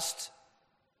just.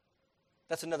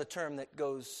 That's another term that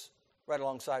goes right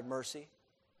alongside mercy.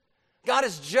 God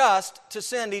is just to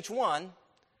send each one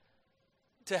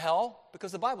to hell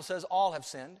because the Bible says all have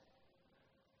sinned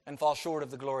and fall short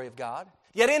of the glory of God.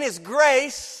 Yet in His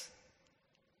grace,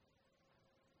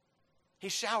 He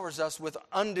showers us with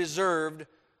undeserved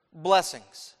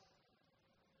blessings.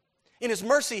 In His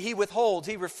mercy, He withholds,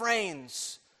 He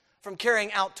refrains from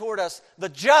carrying out toward us the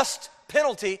just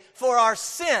penalty for our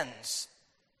sins.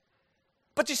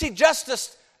 But you see,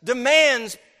 justice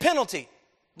demands penalty,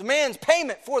 demands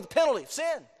payment for the penalty of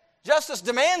sin. Justice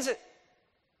demands it.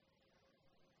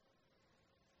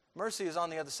 Mercy is on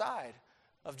the other side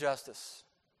of justice.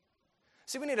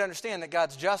 See, we need to understand that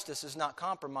God's justice is not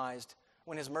compromised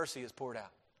when His mercy is poured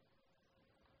out.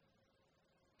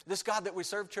 This God that we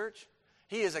serve, church,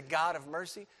 He is a God of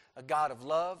mercy, a God of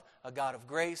love, a God of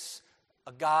grace,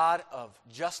 a God of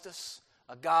justice,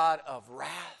 a God of wrath.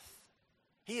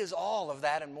 He is all of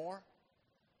that and more.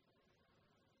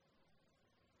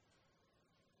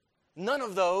 None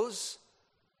of those,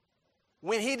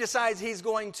 when He decides He's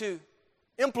going to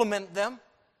implement them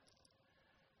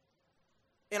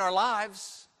in our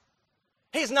lives,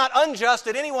 He's not unjust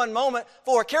at any one moment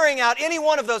for carrying out any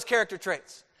one of those character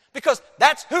traits, because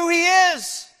that's who He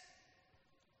is.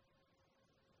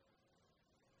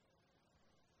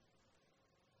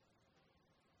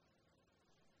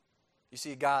 You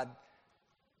see, God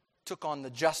took on the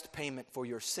just payment for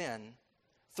your sin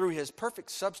through His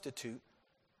perfect substitute,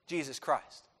 Jesus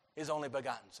Christ, His only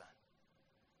begotten Son.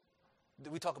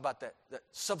 We talk about that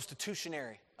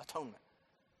substitutionary atonement.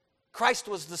 Christ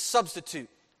was the substitute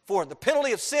for the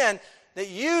penalty of sin that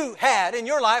you had in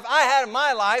your life, I had in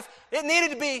my life. It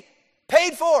needed to be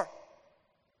paid for.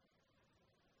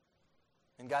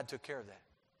 And God took care of that.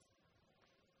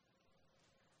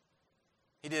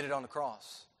 He did it on the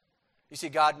cross. You see,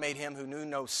 God made Him who knew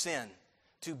no sin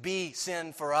to be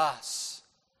sin for us.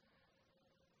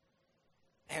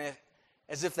 And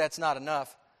as if that's not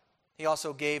enough, He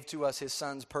also gave to us His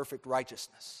Son's perfect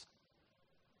righteousness.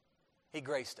 He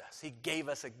graced us. He gave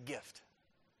us a gift.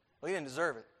 We didn't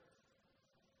deserve it.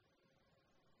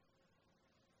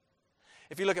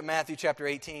 If you look at Matthew chapter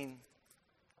 18,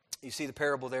 you see the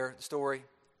parable there, the story.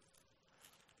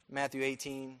 Matthew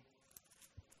 18,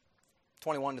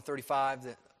 21 to 35,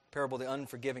 the parable of the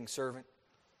unforgiving servant.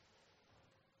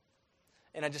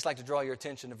 And I'd just like to draw your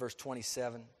attention to verse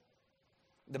 27.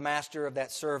 The master of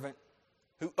that servant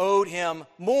who owed him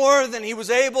more than he was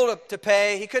able to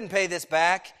pay. He couldn't pay this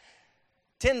back.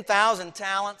 10,000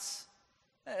 talents.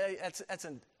 That's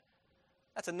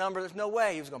a number. There's no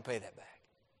way he was going to pay that back.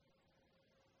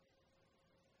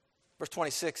 Verse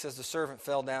 26 says, the servant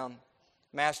fell down.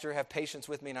 Master, have patience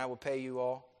with me and I will pay you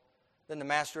all. Then the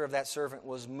master of that servant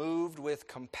was moved with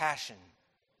compassion.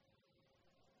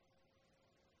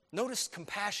 Notice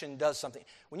compassion does something.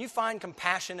 When you find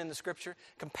compassion in the Scripture,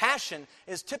 compassion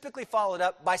is typically followed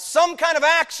up by some kind of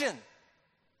action.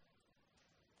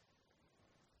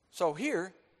 So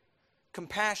here,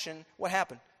 compassion, what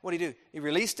happened? What did He do? He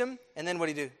released him, and then what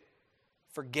did He do?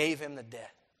 Forgave him the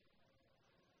debt.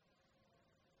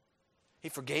 He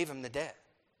forgave him the debt.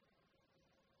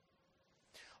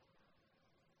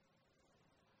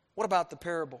 What about the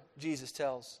parable Jesus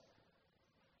tells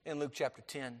in Luke chapter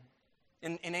 10?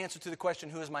 In answer to the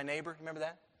question, who is my neighbor? Remember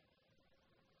that?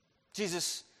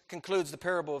 Jesus concludes the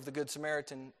parable of the Good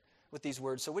Samaritan with these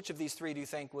words. So which of these three do you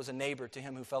think was a neighbor to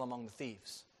him who fell among the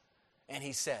thieves? And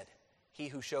He said, he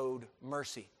who showed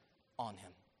mercy on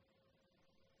him.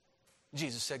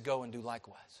 Jesus said, go and do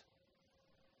likewise.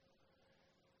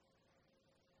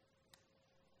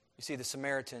 You see, the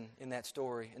Samaritan in that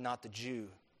story, and not the Jew,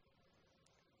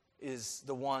 is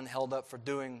the one held up for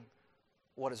doing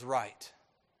what is right.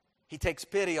 He takes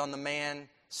pity on the man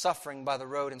suffering by the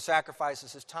road and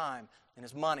sacrifices his time and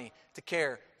his money to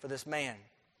care for this man.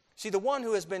 See, the one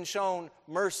who has been shown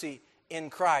mercy in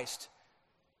Christ,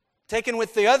 taken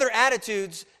with the other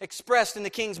attitudes expressed in the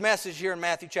King's message here in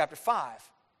Matthew chapter 5.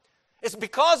 It's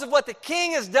because of what the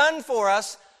King has done for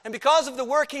us and because of the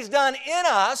work He's done in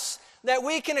us that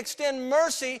we can extend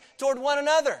mercy toward one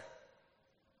another.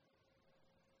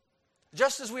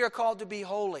 Just as we are called to be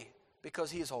holy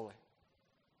because He is holy,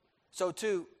 so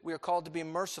too we are called to be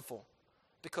merciful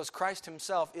because Christ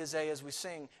Himself is as we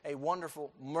sing, a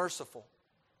wonderful, merciful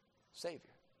Savior.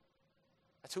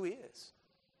 That's who He is.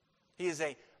 He is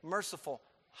a merciful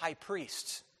high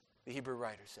priest, the Hebrew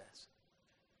writer says.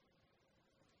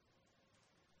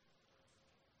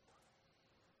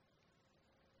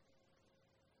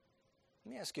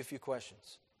 Let me ask you a few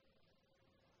questions.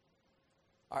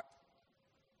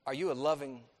 Are you a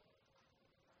loving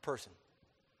person?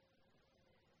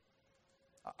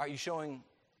 Are you showing,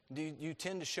 do you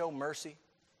tend to show mercy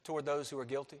toward those who are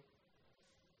guilty?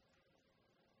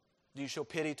 Do you show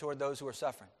pity toward those who are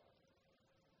suffering?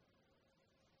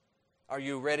 Are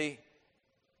you ready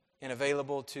and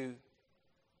available to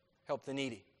help the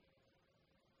needy?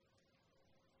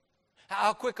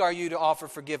 How quick are you to offer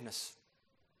forgiveness?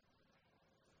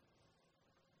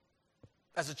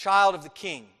 As a child of the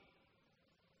King,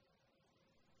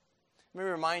 let me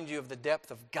remind you of the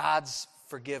depth of God's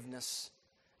forgiveness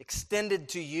extended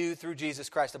to you through Jesus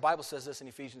Christ. The Bible says this in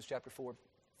Ephesians chapter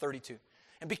 4:32.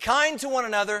 And be kind to one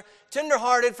another,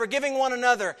 tenderhearted, forgiving one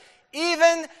another,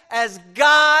 even as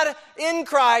God in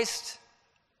Christ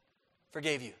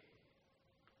forgave you.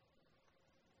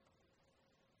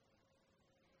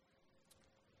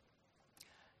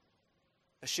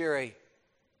 I share a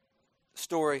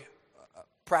story,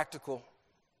 practical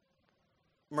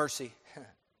mercy.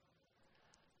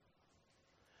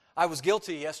 I was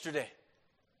guilty yesterday.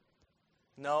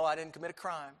 No, I didn't commit a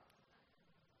crime.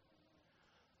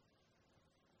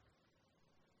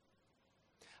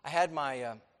 I had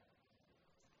my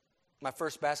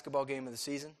first basketball game of the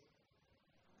season.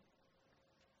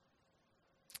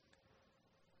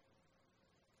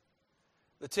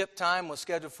 The tip time was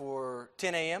scheduled for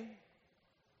 10 a.m.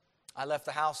 I left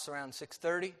the house around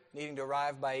 6:30, needing to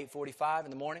arrive by 8:45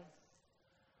 in the morning.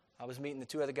 I was meeting the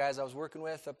two other guys I was working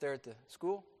with up there at the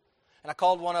school. And I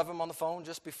called one of them on the phone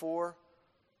just before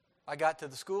I got to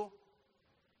the school.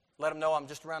 Let them know I'm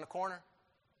just around the corner.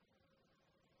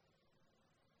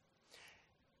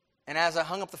 And as I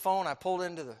hung up the phone, I pulled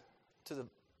into the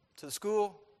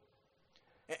school.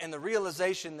 And the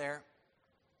realization there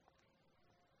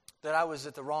that I was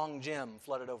at the wrong gym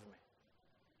flooded over me.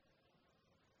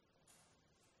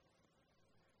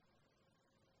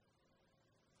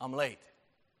 I'm late.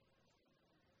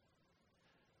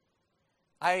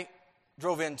 I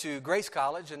drove into Grace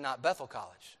College and not Bethel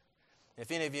College.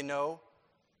 If any of you know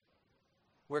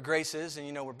where Grace is and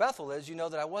you know where Bethel is, you know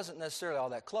that I wasn't necessarily all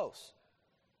that close.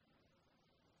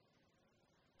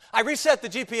 I reset the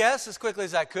GPS as quickly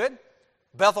as I could.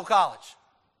 Bethel College.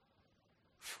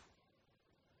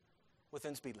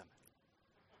 Within speed limit.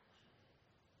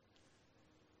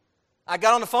 I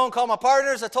got on the phone, called my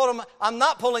partners. I told them I'm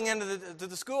not pulling into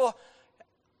the school.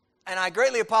 And I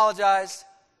greatly apologized.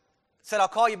 Said, I'll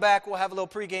call you back. We'll have a little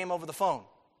pregame over the phone.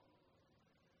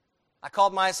 I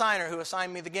called my assigner who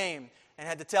assigned me the game and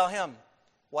had to tell him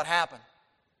what happened.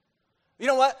 You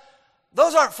know what?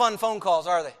 Those aren't fun phone calls,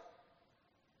 are they?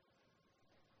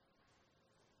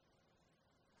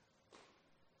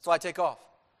 So I take off.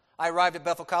 I arrived at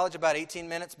Bethel College about 18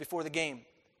 minutes before the game.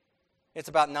 It's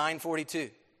about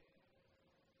 9:42.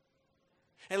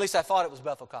 At least I thought it was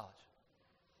Bethel College.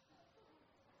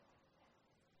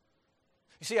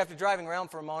 You see, after driving around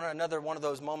for a moment, another one of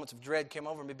those moments of dread came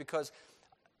over me because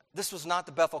this was not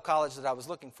the Bethel College that I was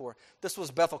looking for. This was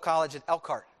Bethel College at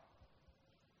Elkhart.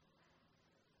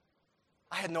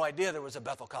 I had no idea there was a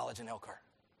Bethel College in Elkhart.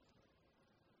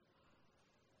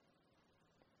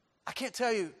 I can't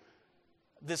tell you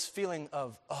this feeling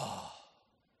of, I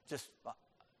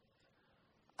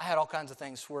had all kinds of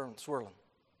things swirling.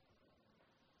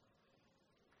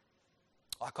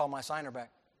 I called my signer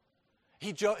back.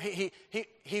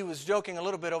 He was joking a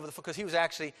little bit over the phone because he was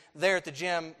actually there at the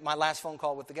gym, my last phone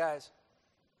call with the guys.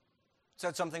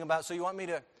 Said something about, so you want me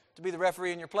to be the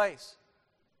referee in your place?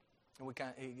 And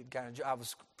I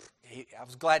was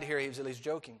glad to hear he was at least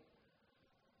joking.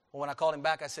 Well, when I called him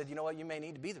back, I said, you know what, you may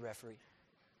need to be the referee.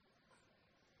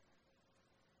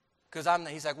 Because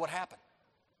he's like, what happened?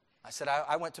 I said,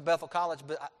 I went to Bethel College,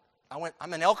 but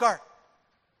I'm in Elkhart.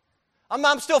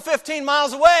 I'm still 15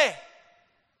 miles away.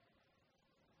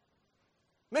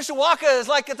 Mishawaka is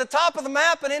like at the top of the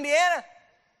map in Indiana.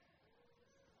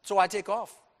 So I take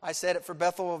off. I set it for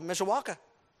Bethel of Mishawaka.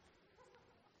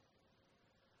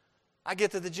 I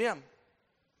get to the gym.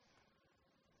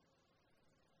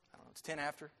 I don't know, it's 10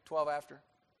 after, 12 after,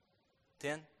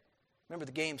 10. Remember,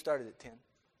 the game started at 10.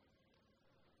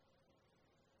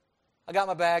 I got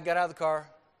my bag, got out of the car,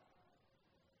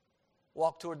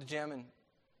 walked toward the gym, and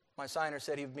my signer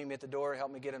said he would meet me at the door,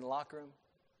 help me get in the locker room.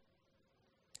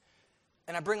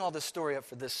 And I bring all this story up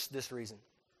for this reason.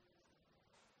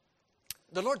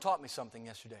 The Lord taught me something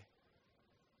yesterday.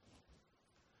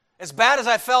 As bad as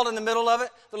I felt in the middle of it,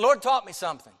 the Lord taught me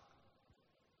something.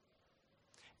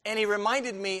 And He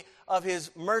reminded me of His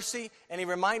mercy, and He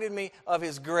reminded me of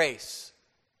His grace.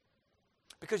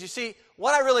 Because you see,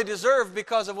 what I really deserved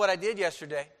because of what I did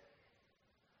yesterday,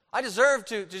 I deserved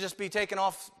to just be taken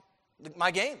off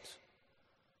my games.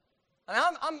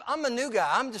 I mean, I'm a new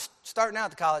guy. I'm just starting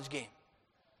out the college game.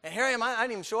 And here I am, I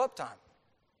didn't even show up time.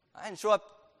 I didn't show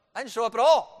up at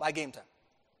all by game time.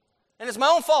 And it's my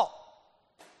own fault.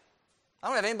 I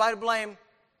don't have anybody to blame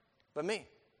but me.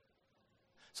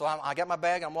 So I got my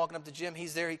bag, I'm walking up to the gym,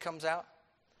 he's there, he comes out.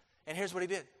 And here's what he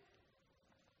did.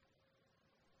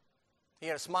 He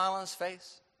had a smile on his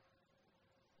face.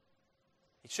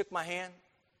 He shook my hand,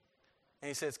 and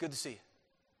he said, "It's good to see you."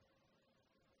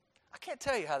 I can't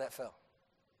tell you how that felt.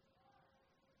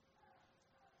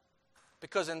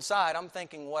 Because inside, I'm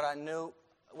thinking what I knew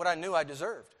I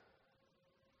deserved.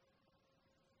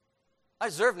 I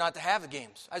deserve not to have the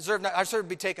games. I deserve to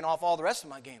be taken off all the rest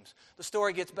of my games. The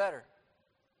story gets better.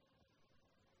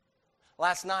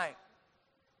 Last night,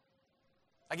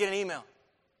 I get an email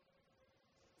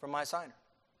from my signer.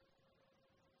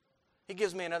 He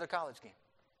gives me another college game.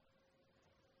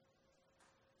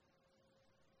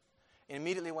 And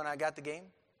immediately when I got the game,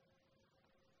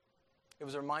 it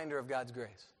was a reminder of God's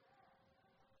grace.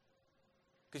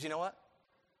 Because you know what?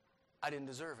 I didn't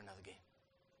deserve another game.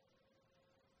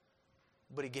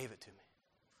 But He gave it to me.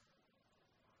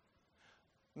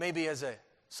 Maybe as a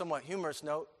somewhat humorous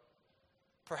note,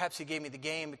 perhaps He gave me the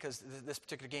game because this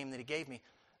particular game that He gave me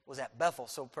was at Bethel.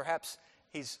 So perhaps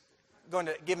He's going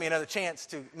to give me another chance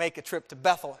to make a trip to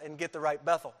Bethel and get the right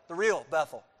Bethel, the real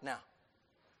Bethel now.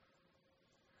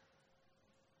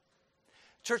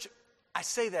 Church, I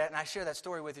say that and I share that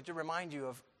story with you to remind you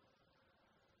of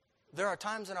there are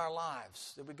times in our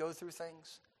lives that we go through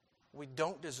things, we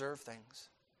don't deserve things,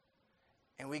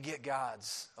 and we get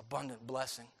God's abundant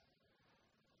blessing.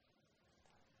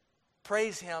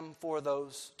 Praise Him for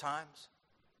those times.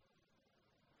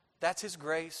 That's His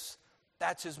grace.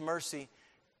 That's His mercy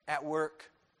at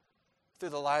work through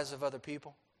the lives of other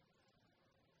people.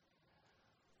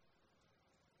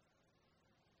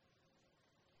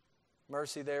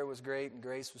 Mercy there was great and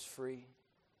grace was free.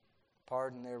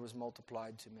 Pardon there was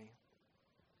multiplied to me.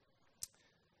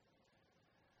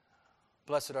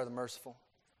 Blessed are the merciful,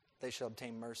 they shall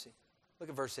obtain mercy. Look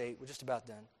at verse 8. We're just about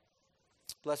done.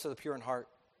 Blessed are the pure in heart,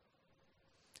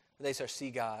 for they shall see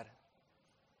God.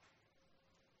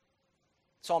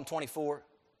 Psalm 24.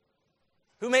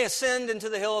 Who may ascend into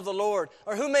the hill of the Lord,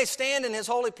 or who may stand in His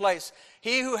holy place?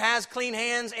 He who has clean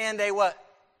hands and a what?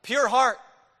 Pure heart.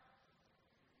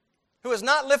 Who has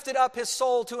not lifted up his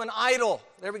soul to an idol.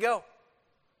 There we go.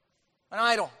 An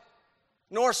idol.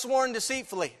 Nor sworn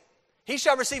deceitfully. He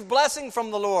shall receive blessing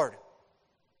from the Lord.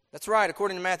 That's right.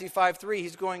 According to Matthew 5:3,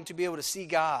 he's going to be able to see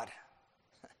God.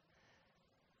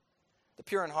 The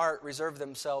pure in heart reserve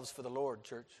themselves for the Lord,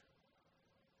 church,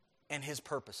 and His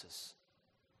purposes.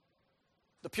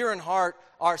 The pure in heart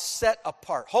are set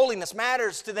apart. Holiness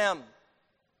matters to them.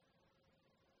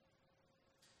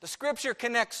 The Scripture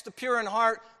connects the pure in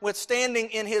heart with standing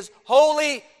in His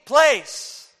holy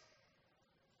place.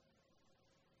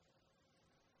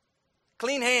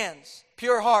 Clean hands,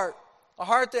 pure heart, a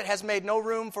heart that has made no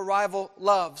room for rival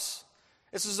loves.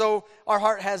 It's as though our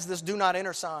heart has this do not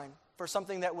enter sign for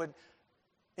something that would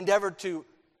endeavor to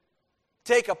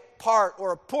take a part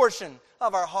or a portion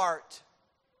of our heart.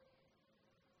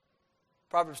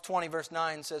 Proverbs 20 verse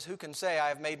 9 says, "Who can say, I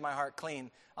have made my heart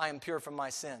clean, I am pure from my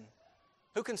sin?"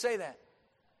 Who can say that?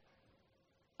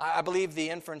 I believe the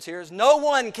inference here is no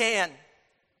one can.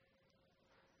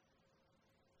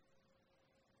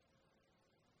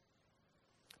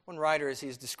 One writer, as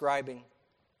he's describing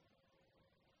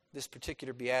this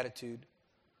particular beatitude,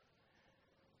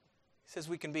 he says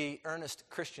we can be earnest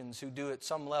Christians who do at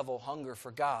some level hunger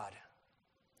for God.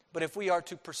 But if we are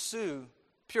to pursue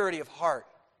purity of heart,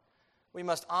 we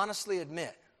must honestly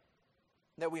admit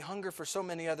that we hunger for so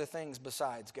many other things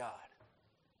besides God.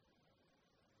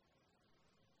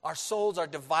 Our souls are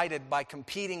divided by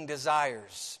competing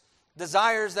desires.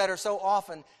 Desires that are so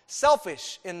often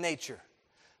selfish in nature.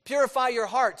 Purify your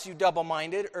hearts, you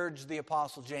double-minded, urged the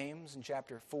Apostle James in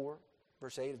chapter 4,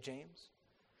 verse 8 of James.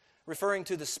 referring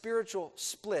to the spiritual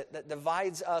split that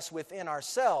divides us within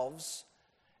ourselves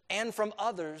and from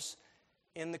others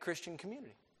in the Christian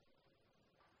community.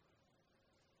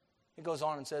 It goes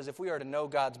on and says, if we are to know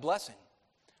God's blessing,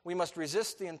 we must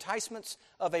resist the enticements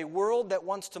of a world that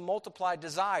wants to multiply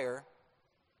desire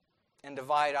and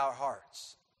divide our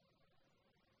hearts.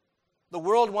 The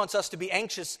world wants us to be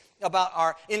anxious about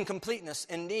our incompleteness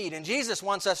and need, and Jesus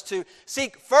wants us to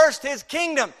seek first His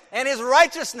kingdom and His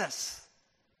righteousness.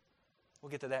 We'll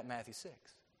get to that in Matthew 6.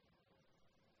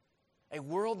 A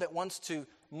world that wants to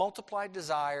multiply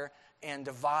desire and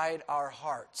divide our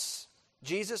hearts.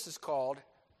 Jesus has called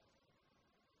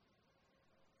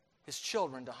His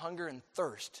children to hunger and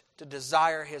thirst, to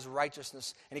desire His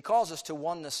righteousness. And He calls us to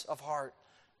oneness of heart.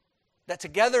 That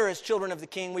together as children of the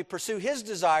King, we pursue His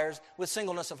desires with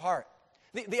singleness of heart.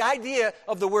 The idea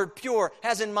of the word pure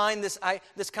has in mind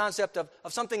this concept of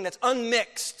something that's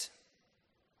unmixed.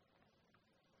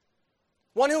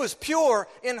 One who is pure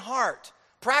in heart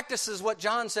practices what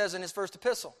John says in his first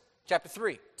epistle, chapter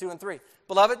 3, 2 and 3.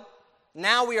 Beloved,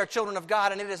 now we are children of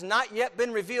God, and it has not yet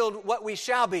been revealed what we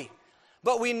shall be.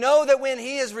 But we know that when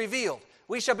He is revealed,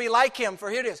 we shall be like Him, for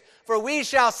here it is, for we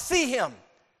shall see Him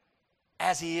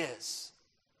as He is.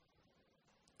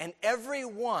 And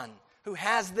everyone who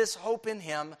has this hope in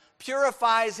Him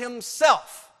purifies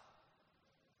himself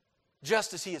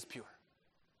just as He is pure.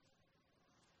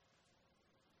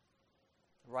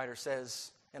 The writer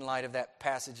says, in light of that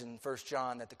passage in 1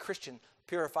 John, that the Christian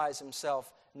purifies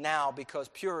himself now because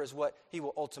pure is what he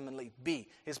will ultimately be.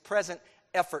 His present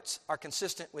efforts are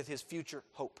consistent with his future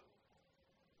hope.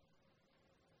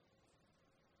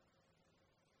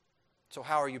 So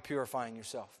how are you purifying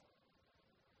yourself?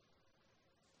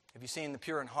 Have you seen the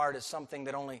pure in heart as something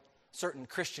that only certain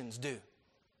Christians do?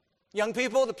 Young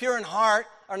people, the pure in heart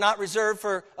are not reserved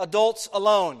for adults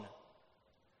alone.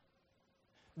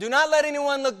 Do not let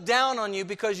anyone look down on you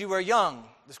because you are young,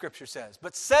 the Scripture says,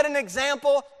 but set an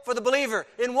example for the believer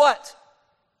in what?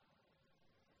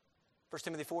 1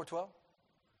 Timothy 4:12.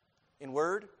 In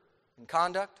word, in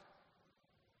conduct,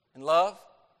 in love,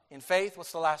 in faith.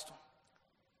 What's the last one?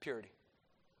 Purity.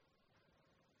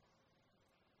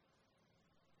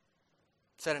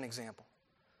 Set an example.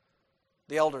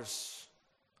 The elders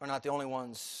are not the only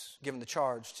ones given the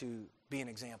charge to be an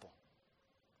example.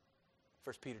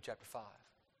 1 Peter chapter 5.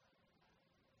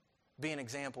 Be an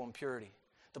example in purity.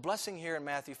 The blessing here in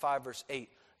Matthew 5 verse 8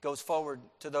 goes forward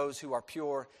to those who are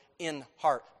pure in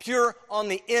heart. Pure on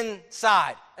the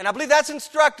inside. And I believe that's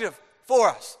instructive for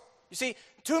us. You see,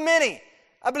 too many,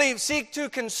 I believe, seek to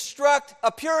construct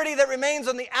a purity that remains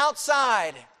on the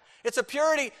outside. It's a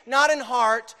purity not in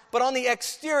heart, but on the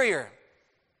exterior.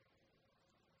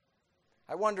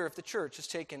 I wonder if the church has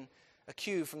taken a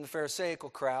cue from the Pharisaical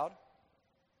crowd,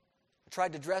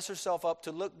 tried to dress herself up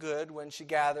to look good when she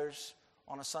gathers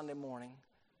on a Sunday morning.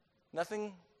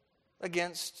 Nothing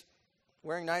against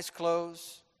wearing nice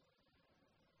clothes,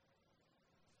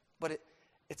 but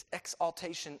it's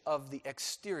exaltation of the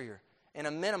exterior and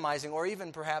a minimizing or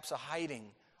even perhaps a hiding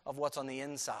of what's on the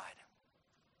inside.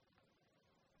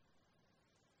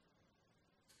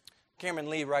 Cameron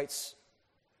Lee writes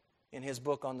in his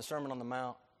book on the Sermon on the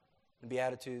Mount, the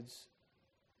Beatitudes,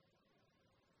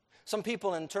 some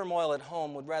people in turmoil at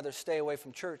home would rather stay away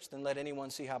from church than let anyone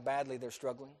see how badly they're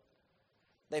struggling.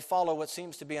 They follow what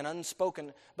seems to be an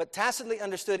unspoken but tacitly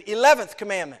understood 11th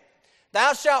commandment.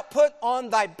 Thou shalt put on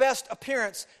thy best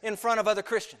appearance in front of other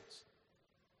Christians.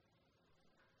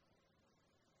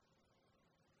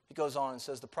 He goes on and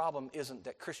says the problem isn't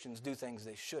that Christians do things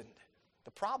they shouldn't.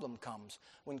 The problem comes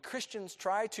when Christians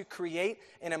try to create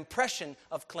an impression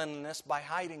of cleanliness by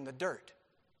hiding the dirt.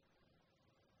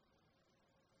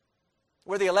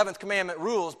 Where the 11th commandment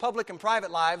rules, public and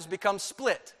private lives become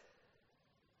split.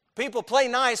 People play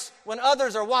nice when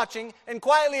others are watching and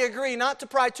quietly agree not to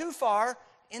pry too far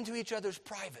into each other's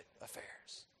private affairs.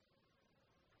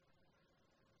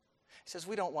 He says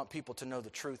we don't want people to know the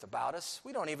truth about us.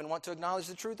 We don't even want to acknowledge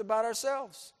the truth about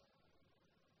ourselves.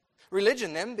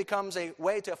 Religion then becomes a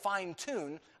way to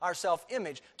fine-tune our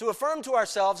self-image, to affirm to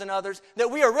ourselves and others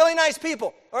that we are really nice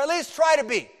people, or at least try to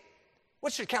be,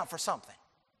 which should count for something.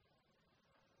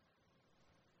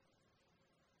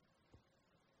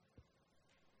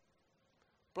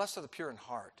 Blessed are the pure in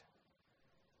heart,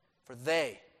 for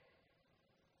they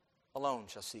alone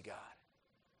shall see God.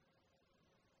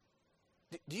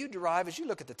 Do you derive, as you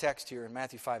look at the text here in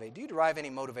Matthew 5:8, do you derive any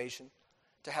motivation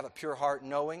to have a pure heart,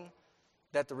 knowing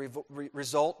that the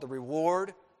result, the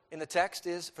reward in the text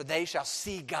is, for they shall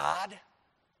see God?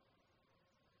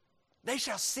 They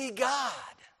shall see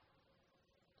God.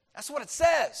 That's what it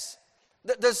says.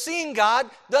 Does seeing God,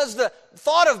 does the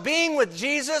thought of being with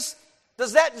Jesus,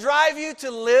 does that drive you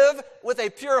to live with a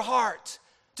pure heart,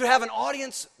 to have an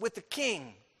audience with the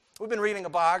King? We've been reading a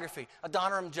biography,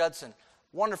 Adoniram Judson,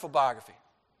 wonderful biography.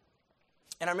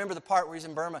 And I remember the part where he's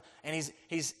in Burma and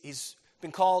he's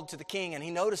been called to the king, and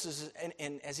he notices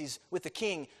as he's with the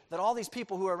king that all these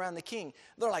people who are around the king,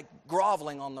 they're like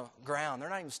groveling on the ground. They're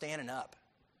not even standing up.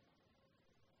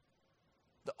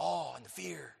 The awe and the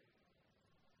fear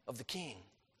of the king.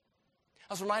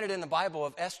 I was reminded in the Bible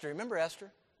of Esther. Remember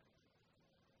Esther?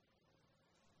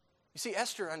 You see,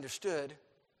 Esther understood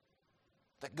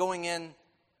that going in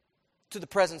to the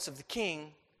presence of the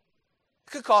king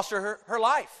could cost her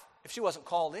life if she wasn't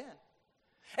called in.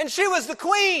 And she was the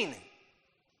queen.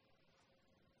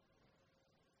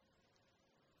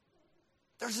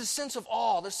 There's this sense of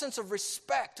awe, this sense of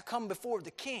respect to come before the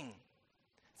king.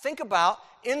 Think about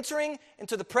entering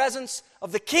into the presence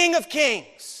of the King of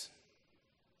Kings.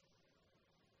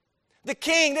 The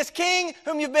king, this king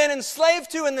whom you've been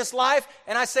enslaved to in this life,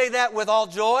 and I say that with all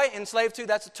joy, enslaved to,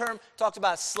 that's a term, talks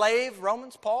about slave,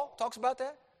 Romans, Paul talks about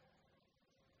that.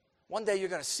 One day you're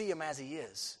going to see him as he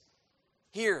is.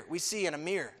 Here we see in a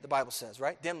mirror, the Bible says,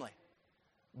 right? Dimly.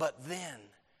 But then,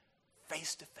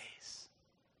 face to face.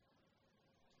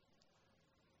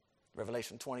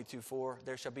 Revelation 22:4,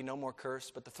 there shall be no more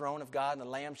curse, but the throne of God and the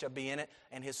Lamb shall be in it,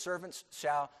 and his servants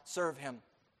shall serve him.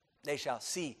 They shall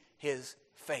see his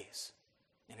face,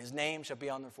 and his name shall be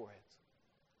on their foreheads.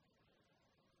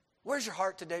 Where's your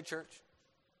heart today, church?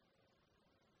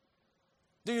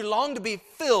 Do you long to be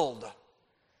filled?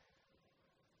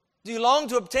 Do you long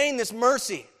to obtain this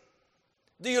mercy?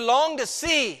 Do you long to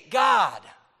see God?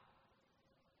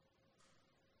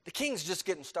 The king's just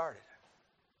getting started.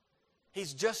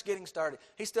 He's just getting started.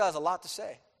 He still has a lot to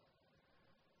say.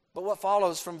 But what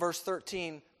follows from verse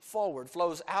 13 forward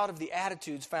flows out of the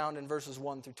attitudes found in verses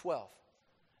 1 through 12.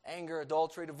 Anger,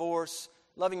 adultery, divorce,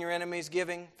 loving your enemies,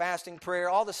 giving, fasting, prayer,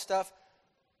 all this stuff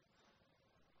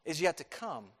is yet to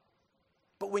come.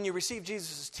 But when you receive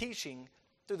Jesus' teaching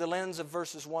through the lens of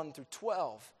verses 1 through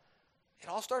 12, it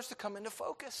all starts to come into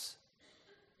focus.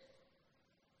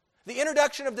 The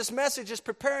introduction of this message is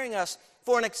preparing us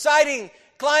for an exciting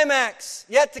climax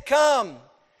yet to come,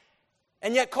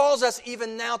 and yet calls us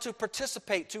even now to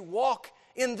participate, to walk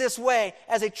in this way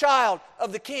as a child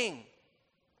of the King.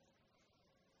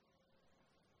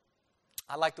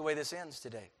 I like the way this ends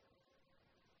today.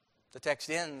 The text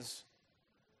ends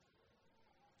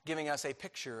giving us a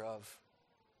picture of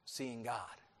seeing God.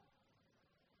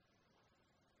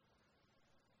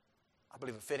 I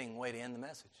believe a fitting way to end the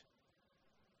message.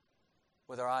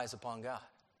 With our eyes upon God.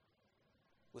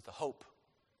 With the hope,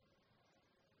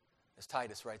 as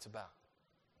Titus writes about.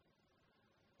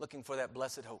 Looking for that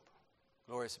blessed hope,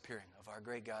 glorious appearing of our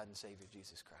great God and Savior,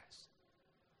 Jesus Christ.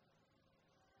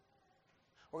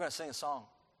 We're going to sing a song.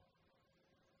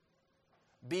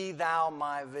 Be thou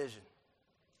my vision,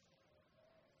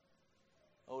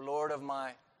 O Lord of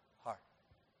my heart.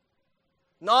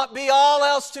 Not be all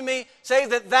else to me,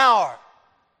 save that thou art.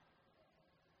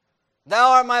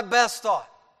 Thou art my best thought,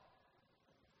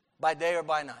 by day or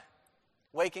by night,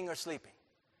 waking or sleeping.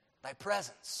 Thy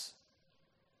presence,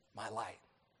 my light.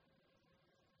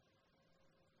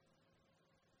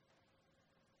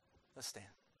 Let's stand.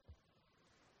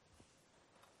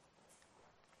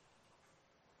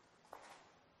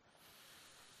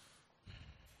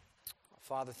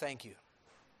 Father, thank you.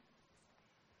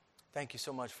 Thank you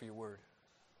so much for your word.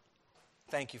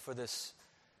 Thank you for this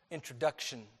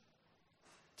introduction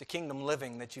to kingdom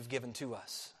living that you've given to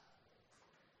us.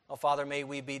 Oh, Father, may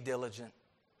we be diligent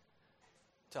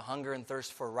to hunger and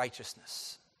thirst for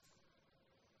righteousness.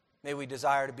 May we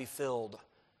desire to be filled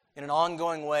in an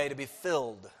ongoing way, to be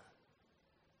filled,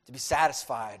 to be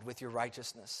satisfied with your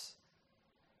righteousness.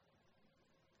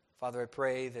 Father, I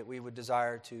pray that we would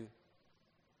desire to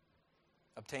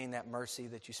obtain that mercy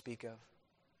that you speak of,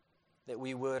 that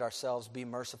we would ourselves be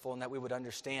merciful, and that we would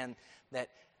understand that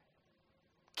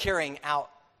carrying out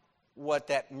what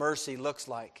that mercy looks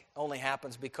like only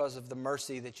happens because of the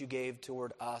mercy that you gave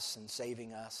toward us and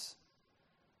saving us.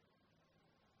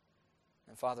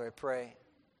 And Father, I pray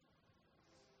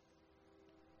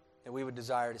that we would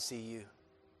desire to see you.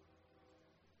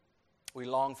 We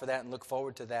long for that and look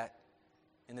forward to that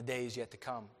in the days yet to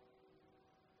come.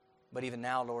 But even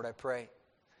now, Lord, I pray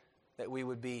that we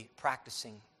would be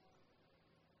practicing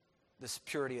this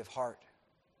purity of heart,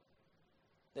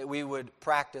 that we would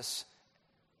practice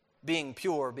being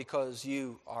pure because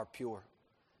you are pure.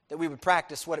 That we would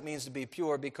practice what it means to be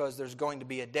pure because there's going to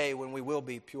be a day when we will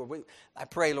be pure. I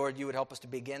pray, Lord, you would help us to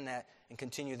begin that and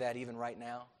continue that even right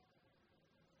now.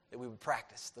 that we would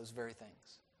practice those very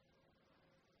things.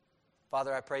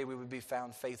 Father, I pray we would be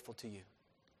found faithful to you,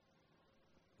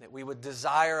 that we would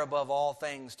desire above all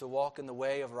things to walk in the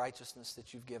way of righteousness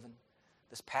that you've given,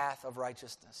 this path of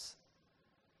righteousness,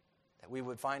 that we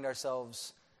would find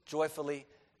ourselves joyfully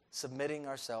submitting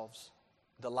ourselves,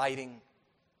 delighting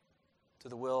to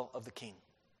the will of the King.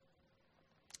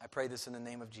 I pray this in the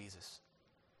name of Jesus.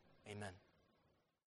 Amen.